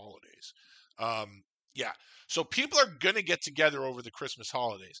Christmas holidays. Yeah. So people are going to get together over the Christmas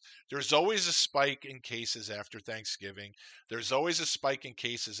holidays. There's always a spike in cases after Thanksgiving. There's always a spike in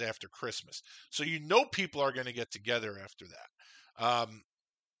cases after Christmas. So you know people are going to get together after that.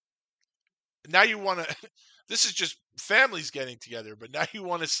 Now you want to, this is just families getting together, but now you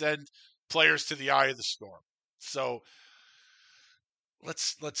want to send players to the eye of the storm. So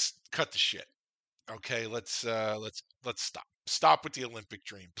let's cut the shit. Okay, let's stop with the Olympic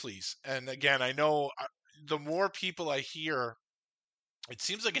dream, please. And again, I know the more people I hear, it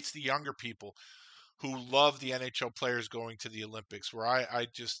seems like it's the younger people who love the NHL players going to the Olympics, where I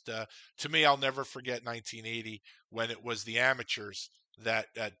just, to me, I'll never forget 1980 when it was the amateurs that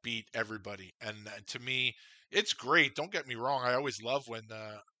beat everybody. And to me, it's great. Don't get me wrong. I always love when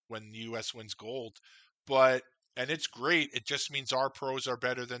the U.S. wins gold, and it's great. It just means our pros are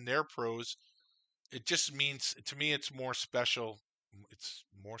better than their pros. It just means, to me, it's more special. It's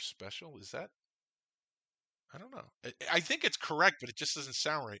more special? Is that? I don't know. I think it's correct, but it just doesn't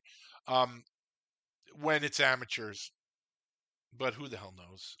sound right when it's amateurs. But who the hell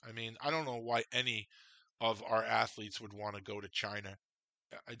knows? I mean, I don't know why any of our athletes would want to go to China.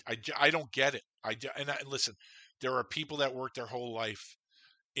 I don't get it. Listen, there are people that work their whole life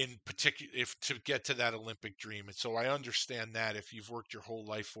in particular, if to get to that Olympic dream. And so I understand that if you've worked your whole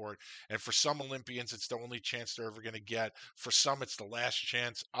life for it, and for some Olympians, it's the only chance they're ever going to get. For some, it's the last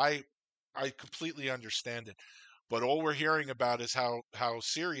chance. I completely understand it. But all we're hearing about is how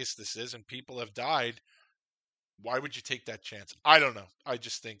serious this is, and people have died. Why would you take that chance? I don't know. I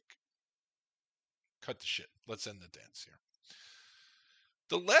just think, cut the shit. Let's end the dance here.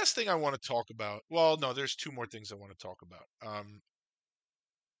 The last thing I want to talk about, well, no, there's two more things I want to talk about.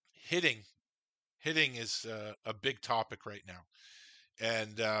 Hitting is a big topic right now.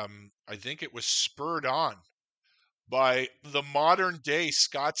 And I think it was spurred on by the modern day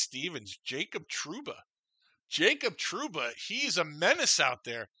Scott Stevens, Jacob Trouba. Jacob Trouba, he's a menace out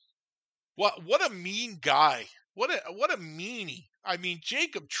there. What a mean guy. What a meanie. I mean,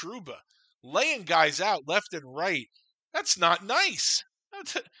 Jacob Trouba laying guys out left and right. That's not nice.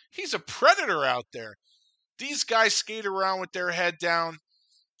 He's a predator out there. These guys skate around with their head down,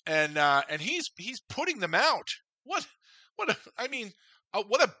 and he's putting them out. What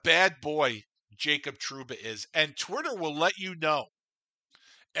a bad boy Jacob Trouba is, and Twitter will let you know.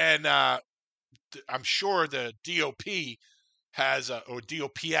 And I'm sure the DOP has, or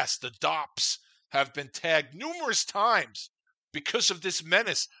DOPS, the DOPS have been tagged numerous times because of this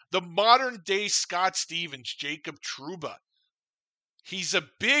menace. The modern day Scott Stevens, Jacob Trouba. He's a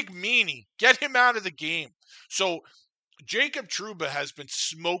big meanie. Get him out of the game. So Jacob Trouba has been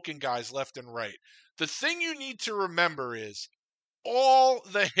smoking guys left and right. The thing you need to remember is all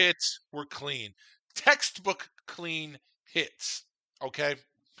the hits were clean. Textbook clean hits. Okay?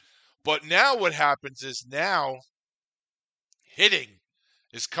 But now what happens is now hitting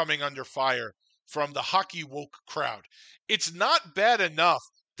is coming under fire from the hockey woke crowd. It's not bad enough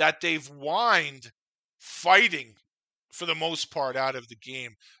that they've whined fighting for the most part out of the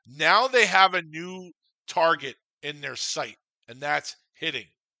game. Now they have a new target in their sight, and that's hitting.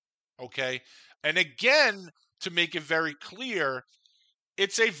 Okay? And again, to make it very clear,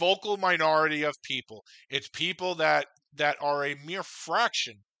 it's a vocal minority of people. It's people that are a mere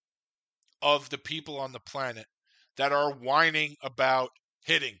fraction of the people on the planet that are whining about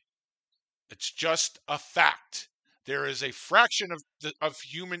hitting. It's just a fact. There is a fraction of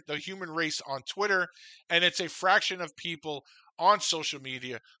the human race on Twitter, and it's a fraction of people on social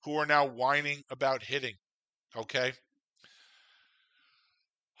media who are now whining about hitting. Okay?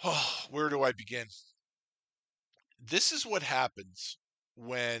 Oh, where do I begin? This is what happens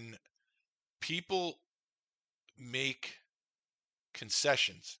when people make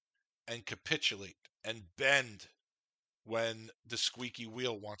concessions and capitulate and bend when the squeaky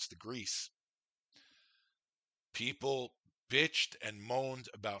wheel wants the grease. People bitched and moaned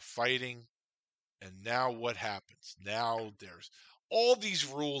about fighting, and now what happens? Now there's all these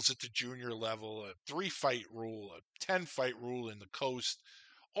rules at the junior level, a 3-fight rule, a 10-fight rule in the coast,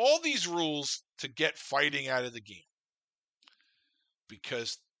 all these rules to get fighting out of the game.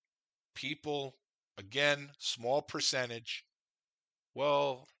 Because people, again, small percentage,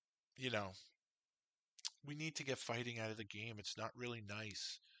 well, we need to get fighting out of the game. It's not really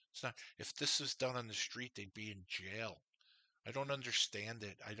nice. It's not. If this was done on the street, they'd be in jail. I don't understand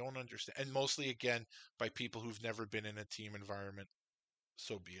it. I don't understand. And mostly, again, by people who've never been in a team environment.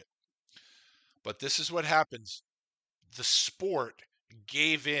 So be it. But this is what happens. The sport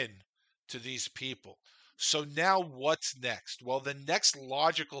gave in to these people. So now what's next? Well, the next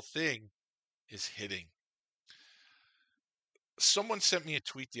logical thing is hitting. Someone sent me a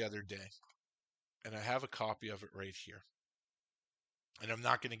tweet the other day, and I have a copy of it right here. And I'm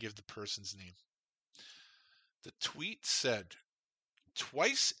not going to give the person's name. The tweet said,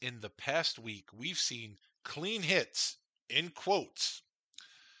 twice in the past week, we've seen clean hits, in quotes,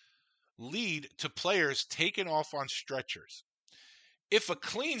 lead to players taken off on stretchers. If a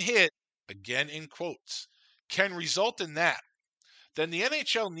clean hit, again in quotes, can result in that, then the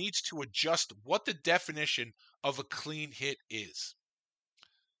NHL needs to adjust what the definition of a clean hit is.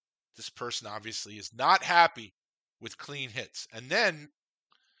 This person obviously is not happy with clean hits. And then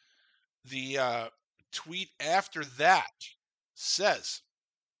the tweet after that says,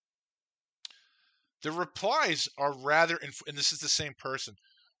 the replies are rather, and this is the same person,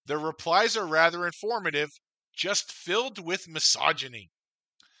 the replies are rather informative, just filled with misogyny.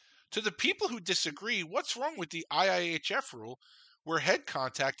 To the people who disagree, what's wrong with the IIHF rule where head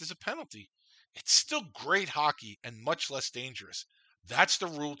contact is a penalty? It's still great hockey and much less dangerous. That's the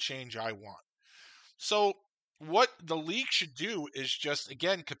rule change I want. So what the league should do is just,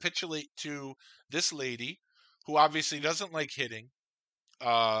 again, capitulate to this lady who obviously doesn't like hitting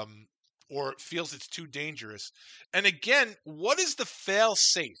or feels it's too dangerous. And again, what is the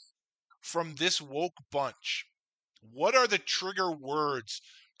fail-safe from this woke bunch? What are the trigger words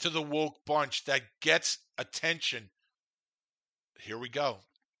to the woke bunch that gets attention. Here we go.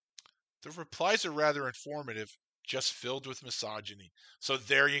 The replies are rather informative, just filled with misogyny. So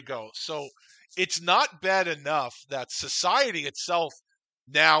there you go. So it's not bad enough that society itself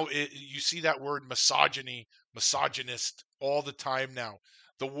now, you see that word misogyny, misogynist all the time now.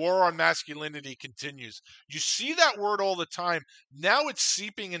 The war on masculinity continues. You see that word all the time. Now it's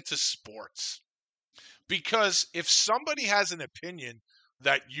seeping into sports. Because if somebody has an opinion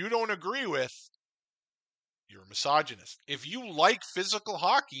that you don't agree with, you're a misogynist. If you like physical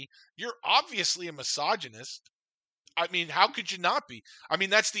hockey, you're obviously a misogynist. I mean, how could you not be? I mean,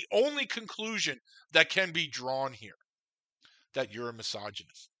 that's the only conclusion that can be drawn here, that you're a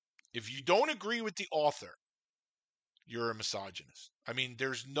misogynist. If you don't agree with the author, you're a misogynist. I mean,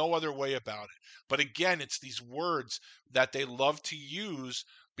 there's no other way about it. But again, it's these words that they love to use,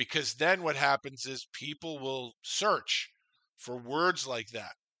 because then what happens is people will search for words like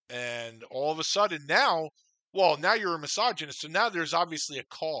that. And all of a sudden now you're a misogynist. So now there's obviously a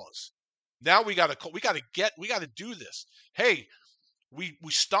cause. Now we got to do this. Hey, we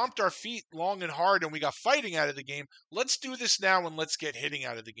stomped our feet long and hard and we got fighting out of the game. Let's do this now and let's get hitting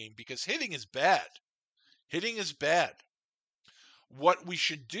out of the game, because hitting is bad. Hitting is bad. What we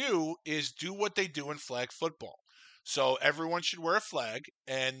should do is do what they do in flag football. So everyone should wear a flag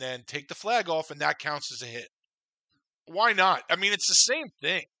and then take the flag off, and that counts as a hit. Why not? I mean, it's the same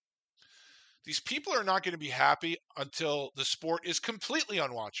thing. These people are not going to be happy until the sport is completely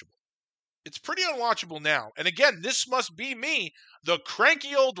unwatchable. It's pretty unwatchable now. And again, this must be me, the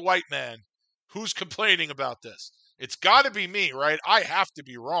cranky old white man, who's complaining about this. It's got to be me, right? I have to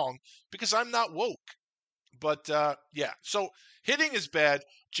be wrong because I'm not woke. But, yeah, so hitting is bad.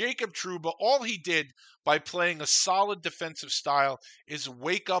 Jacob Trouba, all he did by playing a solid defensive style is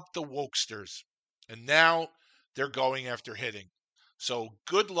wake up the wokesters. And now they're going after hitting. So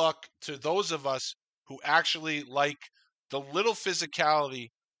good luck to those of us who actually like the little physicality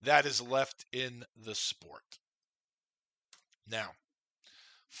that is left in the sport. Now,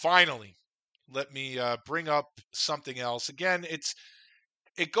 finally, let me bring up something else. Again,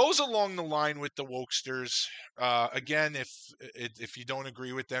 it goes along the line with the wokesters. Again, if you don't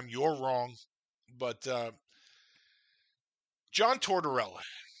agree with them, you're wrong. But John Tortorella,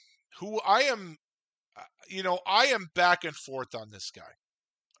 who I am back and forth on this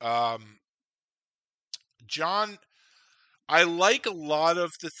guy. John, I like a lot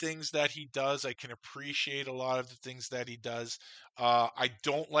of the things that he does. I can appreciate a lot of the things that he does. I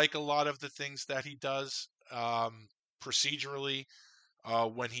don't like a lot of the things that he does procedurally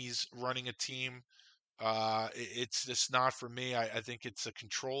when he's running a team. It's just not for me. I think it's a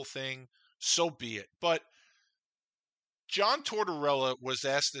control thing. So be it. But John Tortorella was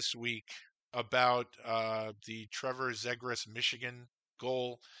asked this week about the Trevor Zegras Michigan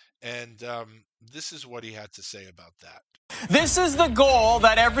goal, and this is what he had to say about that. This is the goal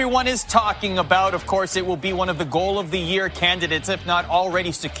that everyone is talking about. Of course, it will be one of the goal of the year candidates, if not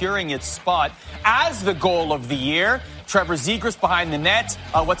already securing its spot as the goal of the year. Trevor Zegras behind the net,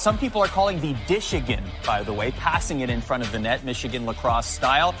 what some people are calling the Dishigan, by the way, passing it in front of the net, Michigan lacrosse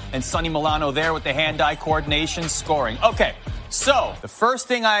style, and Sonny Milano there with the hand-eye coordination scoring. Okay, so the first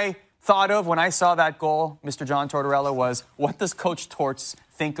thing I thought of when I saw that goal, Mr. John Tortorella, was what does Coach Torts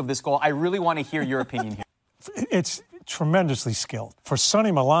think of this goal? I really want to hear your opinion here. It's tremendously skilled. For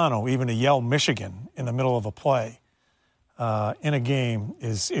Sonny Milano, even to yell Michigan in the middle of a play in a game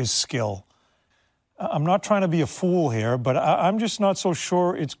is skill. I'm not trying to be a fool here, but I'm just not so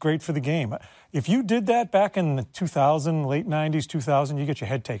sure it's great for the game. If you did that back in the 2000, late 90s, 2000, you get your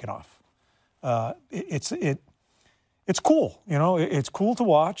head taken off. It's cool, you know. It's cool to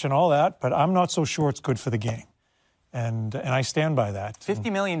watch and all that, but I'm not so sure it's good for the game. And I stand by that. 50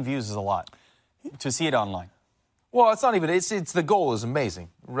 million views is a lot to see it online. Well, it's not even. It's the goal is amazing,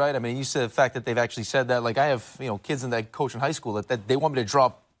 right? I mean, you said the fact that they've actually said that. Like I have, kids in that coach in high school that they want me to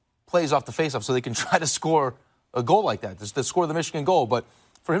drop plays off the faceoff so they can try to score a goal like that, to score the Michigan goal. But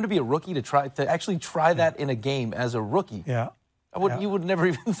for him to be a rookie to actually try that in a game as a rookie, you would never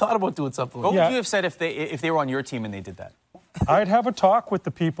even thought about doing something like that. What would you have said if they were on your team and they did that? I'd have a talk with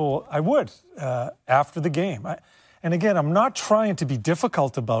the people. I would after the game. And again, I'm not trying to be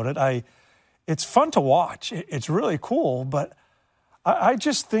difficult about it. It's fun to watch. It's really cool, but I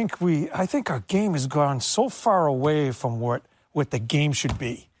just think I think our game has gone so far away from what the game should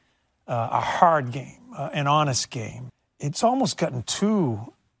be. A hard game, an honest game. It's almost gotten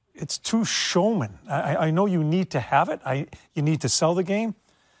too showman. I know you need to have it. You need to sell the game.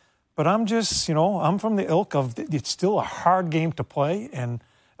 But I'm just, I'm from the ilk of it's still a hard game to play. And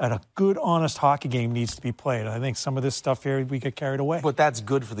a good, honest hockey game needs to be played. I think some of this stuff here, we get carried away. But that's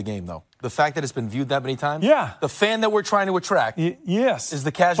good for the game, though. The fact that it's been viewed that many times? Yeah. The fan that we're trying to attract yes. is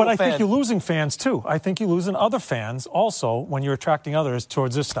the casual fan. But I think you're losing fans, too. I think you're losing other fans also when you're attracting others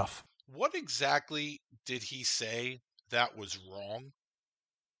towards this stuff. What exactly did he say that was wrong?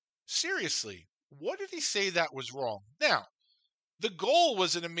 Seriously, what did he say that was wrong? Now, the goal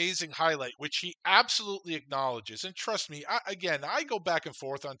was an amazing highlight, which he absolutely acknowledges. And trust me, I go back and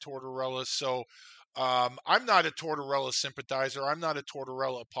forth on Tortorella, so I'm not a Tortorella sympathizer. I'm not a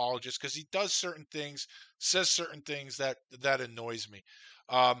Tortorella apologist because he does certain things, says certain things that annoys me.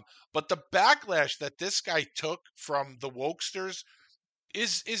 But the backlash that this guy took from the wokesters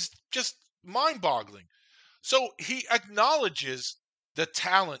is just mind-boggling. So he acknowledges the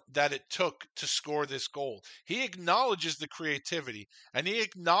talent that it took to score this goal. He acknowledges the creativity, and he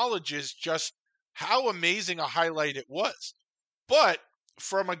acknowledges just how amazing a highlight it was. But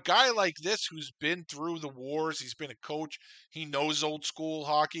from a guy like this who's been through the wars, he's been a coach, he knows old school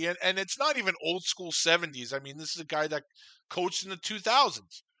hockey, and it's not even old school 70s. I mean, this is a guy that coached in the 2000s.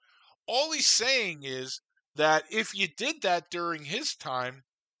 All he's saying is that if you did that during his time,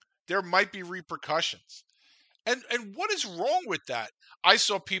 there might be repercussions. And what is wrong with that? I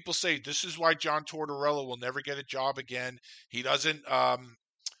saw people say this is why John Tortorella will never get a job again. He doesn't not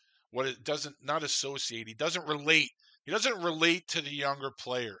associate. He doesn't relate. He doesn't relate to the younger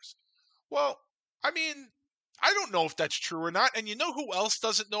players. Well, I mean, I don't know if that's true or not. And you know who else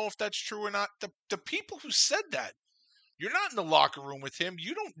doesn't know if that's true or not? The people who said that. You're not in the locker room with him.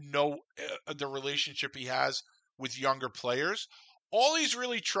 You don't know the relationship he has with younger players. All he's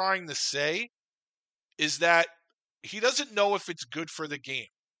really trying to say is that he doesn't know if it's good for the game.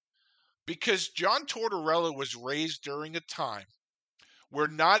 Because John Tortorella was raised during a time where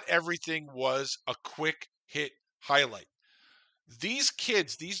not everything was a quick hit highlight. These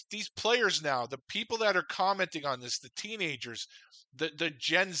kids, these players now, the people that are commenting on this, the teenagers, the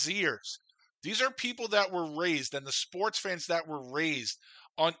Gen Zers, these are people that were raised, and the sports fans that were raised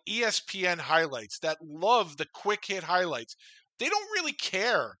on ESPN highlights, that love the quick hit highlights. They don't really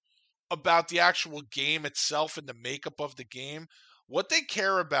care about the actual game itself and the makeup of the game. What they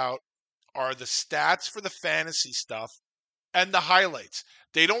care about are the stats for the fantasy stuff and the highlights.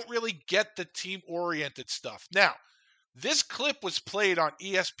 They don't really get the team-oriented stuff. Now, this clip was played on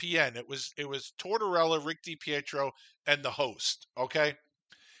ESPN. It was Tortorella, Rick DiPietro, and the host, okay?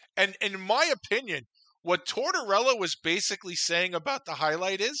 And in my opinion, what Tortorella was basically saying about the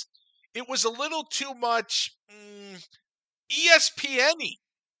highlight is it was a little too much ESPN-y,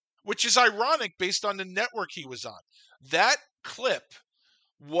 which is ironic based on the network he was on. That clip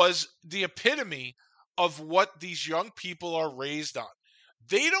was the epitome of what these young people are raised on.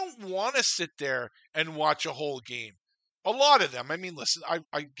 They don't want to sit there and watch a whole game. A lot of them. I mean, listen,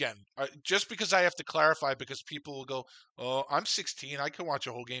 just because I have to clarify, because people will go, oh, I'm 16, I can watch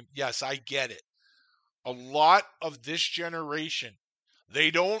a whole game. Yes, I get it. A lot of this generation,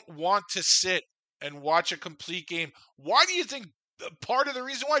 they don't want to sit and watch a complete game. Why do you think part of the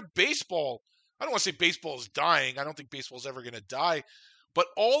reason why baseball, I don't want to say baseball is dying. I don't think baseball is ever going to die. But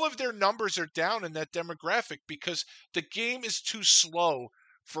all of their numbers are down in that demographic because the game is too slow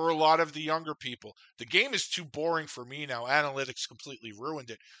for a lot of the younger people. The game is too boring for me now. Analytics completely ruined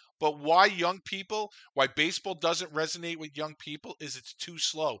it. But why baseball doesn't resonate with young people is it's too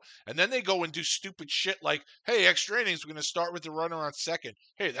slow. And then they go and do stupid shit like, hey, extra innings, we're going to start with the runner on second.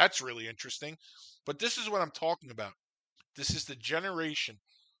 Hey, that's really interesting. But this is what I'm talking about. This is the generation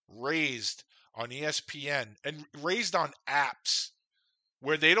raised on ESPN and raised on apps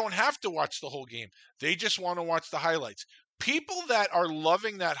where they don't have to watch the whole game. They just want to watch the highlights. People that are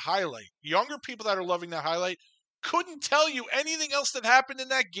loving that highlight, younger people that are loving that highlight, couldn't tell you anything else that happened in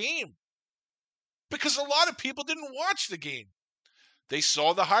that game because a lot of people didn't watch the game. They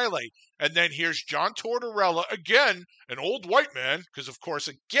saw the highlight. And then here's John Tortorella, again, an old white man, because, of course,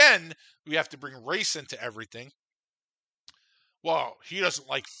 again, we have to bring race into everything. Well, he doesn't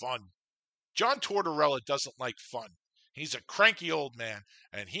like fun. John Tortorella doesn't like fun. He's a cranky old man,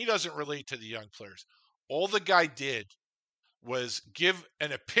 and he doesn't relate to the young players. All the guy did was give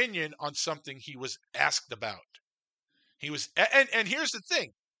an opinion on something he was asked about. And here's the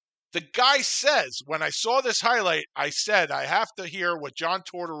thing. The guy says, when I saw this highlight, I said, I have to hear what John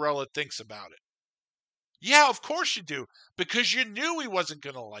Tortorella thinks about it. Yeah, of course you do, because you knew he wasn't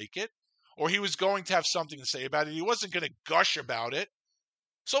going to like it, or he was going to have something to say about it. He wasn't going to gush about it.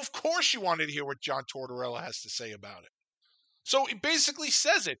 So of course you wanted to hear what John Tortorella has to say about it. So he basically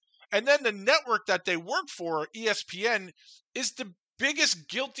says it. And then the network that they work for, ESPN, is the biggest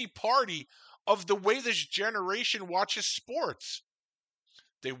guilty party of the way this generation watches sports.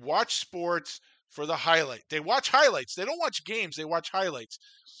 They watch sports for the highlight. They watch highlights. They don't watch games. They watch highlights.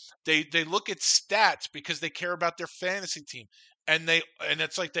 They look at stats because they care about their fantasy team, and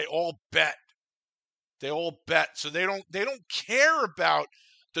it's like they all bet. They all bet. So they don't care about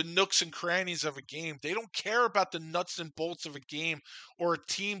the nooks and crannies of a game. They don't care about the nuts and bolts of a game or a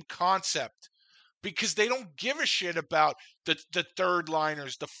team concept because they don't give a shit about the third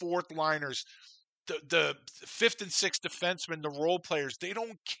liners, the fourth liners, the fifth and sixth defensemen, the role players. They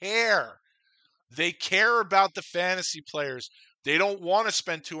don't care. They care about the fantasy players. They don't want to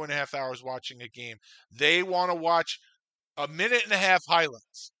spend 2.5 hours watching a game. They want to watch a minute and a half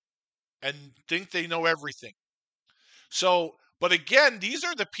highlights and think they know everything. So, but again, these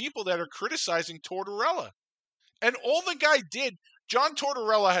are the people that are criticizing Tortorella. And all the guy did, John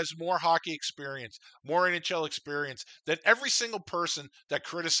Tortorella has more hockey experience, more NHL experience than every single person that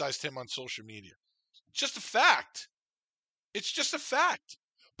criticized him on social media. It's just a fact. It's just a fact.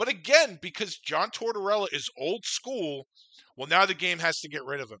 But again, because John Tortorella is old school, well, now the game has to get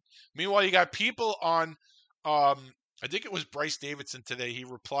rid of him. Meanwhile, you got people on, I think it was Bryce Davidson today. He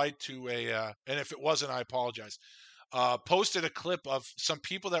replied to and if it wasn't, I apologize, posted a clip of some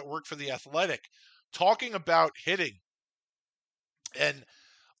people that work for The Athletic talking about hitting. And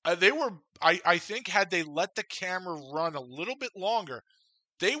they were, I think, had they let the camera run a little bit longer,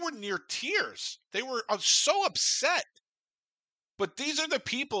 they were near tears. They were so upset. But these are the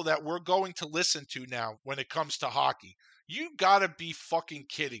people that we're going to listen to now when it comes to hockey. You gotta be fucking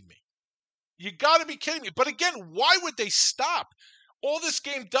kidding me. You gotta be kidding me. But again, why would they stop? All this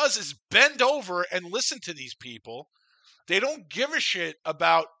game does is bend over and listen to these people. They don't give a shit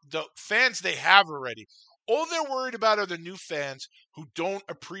about the fans they have already. All they're worried about are the new fans who don't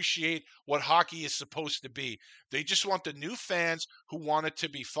appreciate what hockey is supposed to be. They just want the new fans who want it to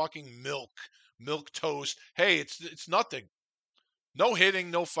be fucking milk toast. Hey, it's nothing. No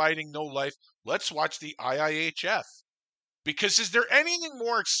hitting, no fighting, no life. Let's watch the IIHF. Because is there anything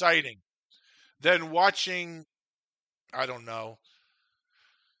more exciting than watching, I don't know,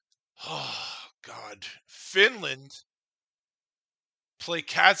 oh, God, Finland play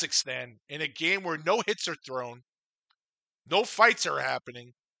Kazakhstan in a game where no hits are thrown, no fights are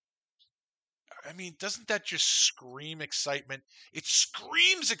happening? I mean, doesn't that just scream excitement? It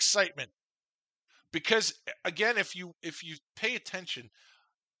screams excitement. Because again, if you pay attention,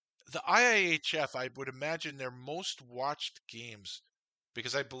 the IIHF, I would imagine their most watched games,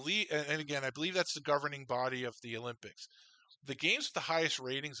 because I believe, and again, I believe that's the governing body of the Olympics. The games with the highest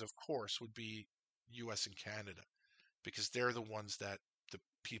ratings, of course, would be U.S. and Canada, because they're the ones that the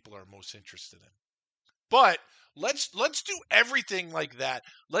people are most interested in. But let's do everything like that.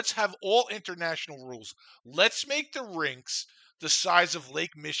 Let's have all international rules. Let's make the rinks the size of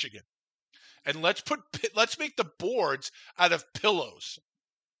Lake Michigan. And let's make the boards out of pillows,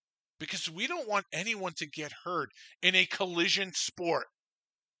 because we don't want anyone to get hurt in a collision sport.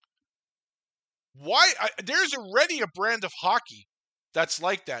 There's already a brand of hockey that's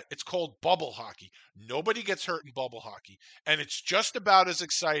like that. It's called bubble hockey. Nobody gets hurt in bubble hockey. And it's just about as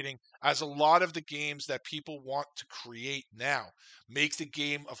exciting as a lot of the games that people want to create now. Make the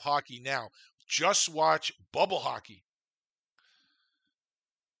game of hockey now. Just watch bubble hockey.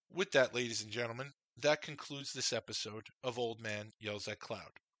 With that, ladies and gentlemen, that concludes this episode of Old Man Yells at Cloud.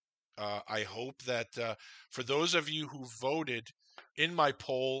 I hope that for those of you who voted in my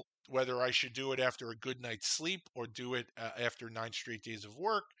poll, whether I should do it after a good night's sleep or do it after 9 straight days of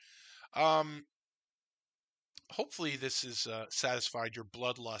work, hopefully this has satisfied your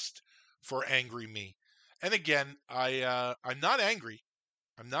bloodlust for angry me. And again, I'm not angry.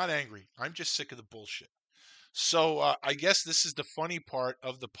 I'm just sick of the bullshit. So I guess this is the funny part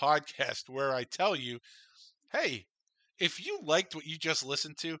of the podcast where I tell you, hey, if you liked what you just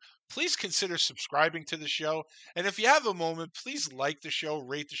listened to, please consider subscribing to the show. And if you have a moment, please like the show,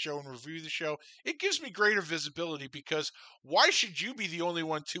 rate the show, and review the show. It gives me greater visibility, because why should you be the only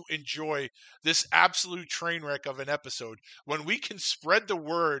one to enjoy this absolute train wreck of an episode when we can spread the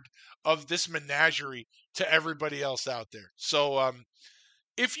word of this menagerie to everybody else out there? So,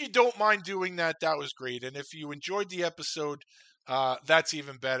 if you don't mind doing that, that was great. And if you enjoyed the episode, that's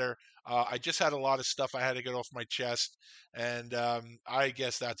even better. I just had a lot of stuff I had to get off my chest, and I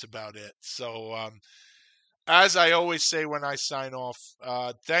guess that's about it. So, as I always say when I sign off,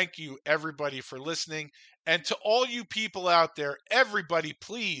 thank you, everybody, for listening. And to all you people out there, everybody,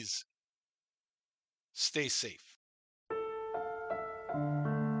 please stay safe.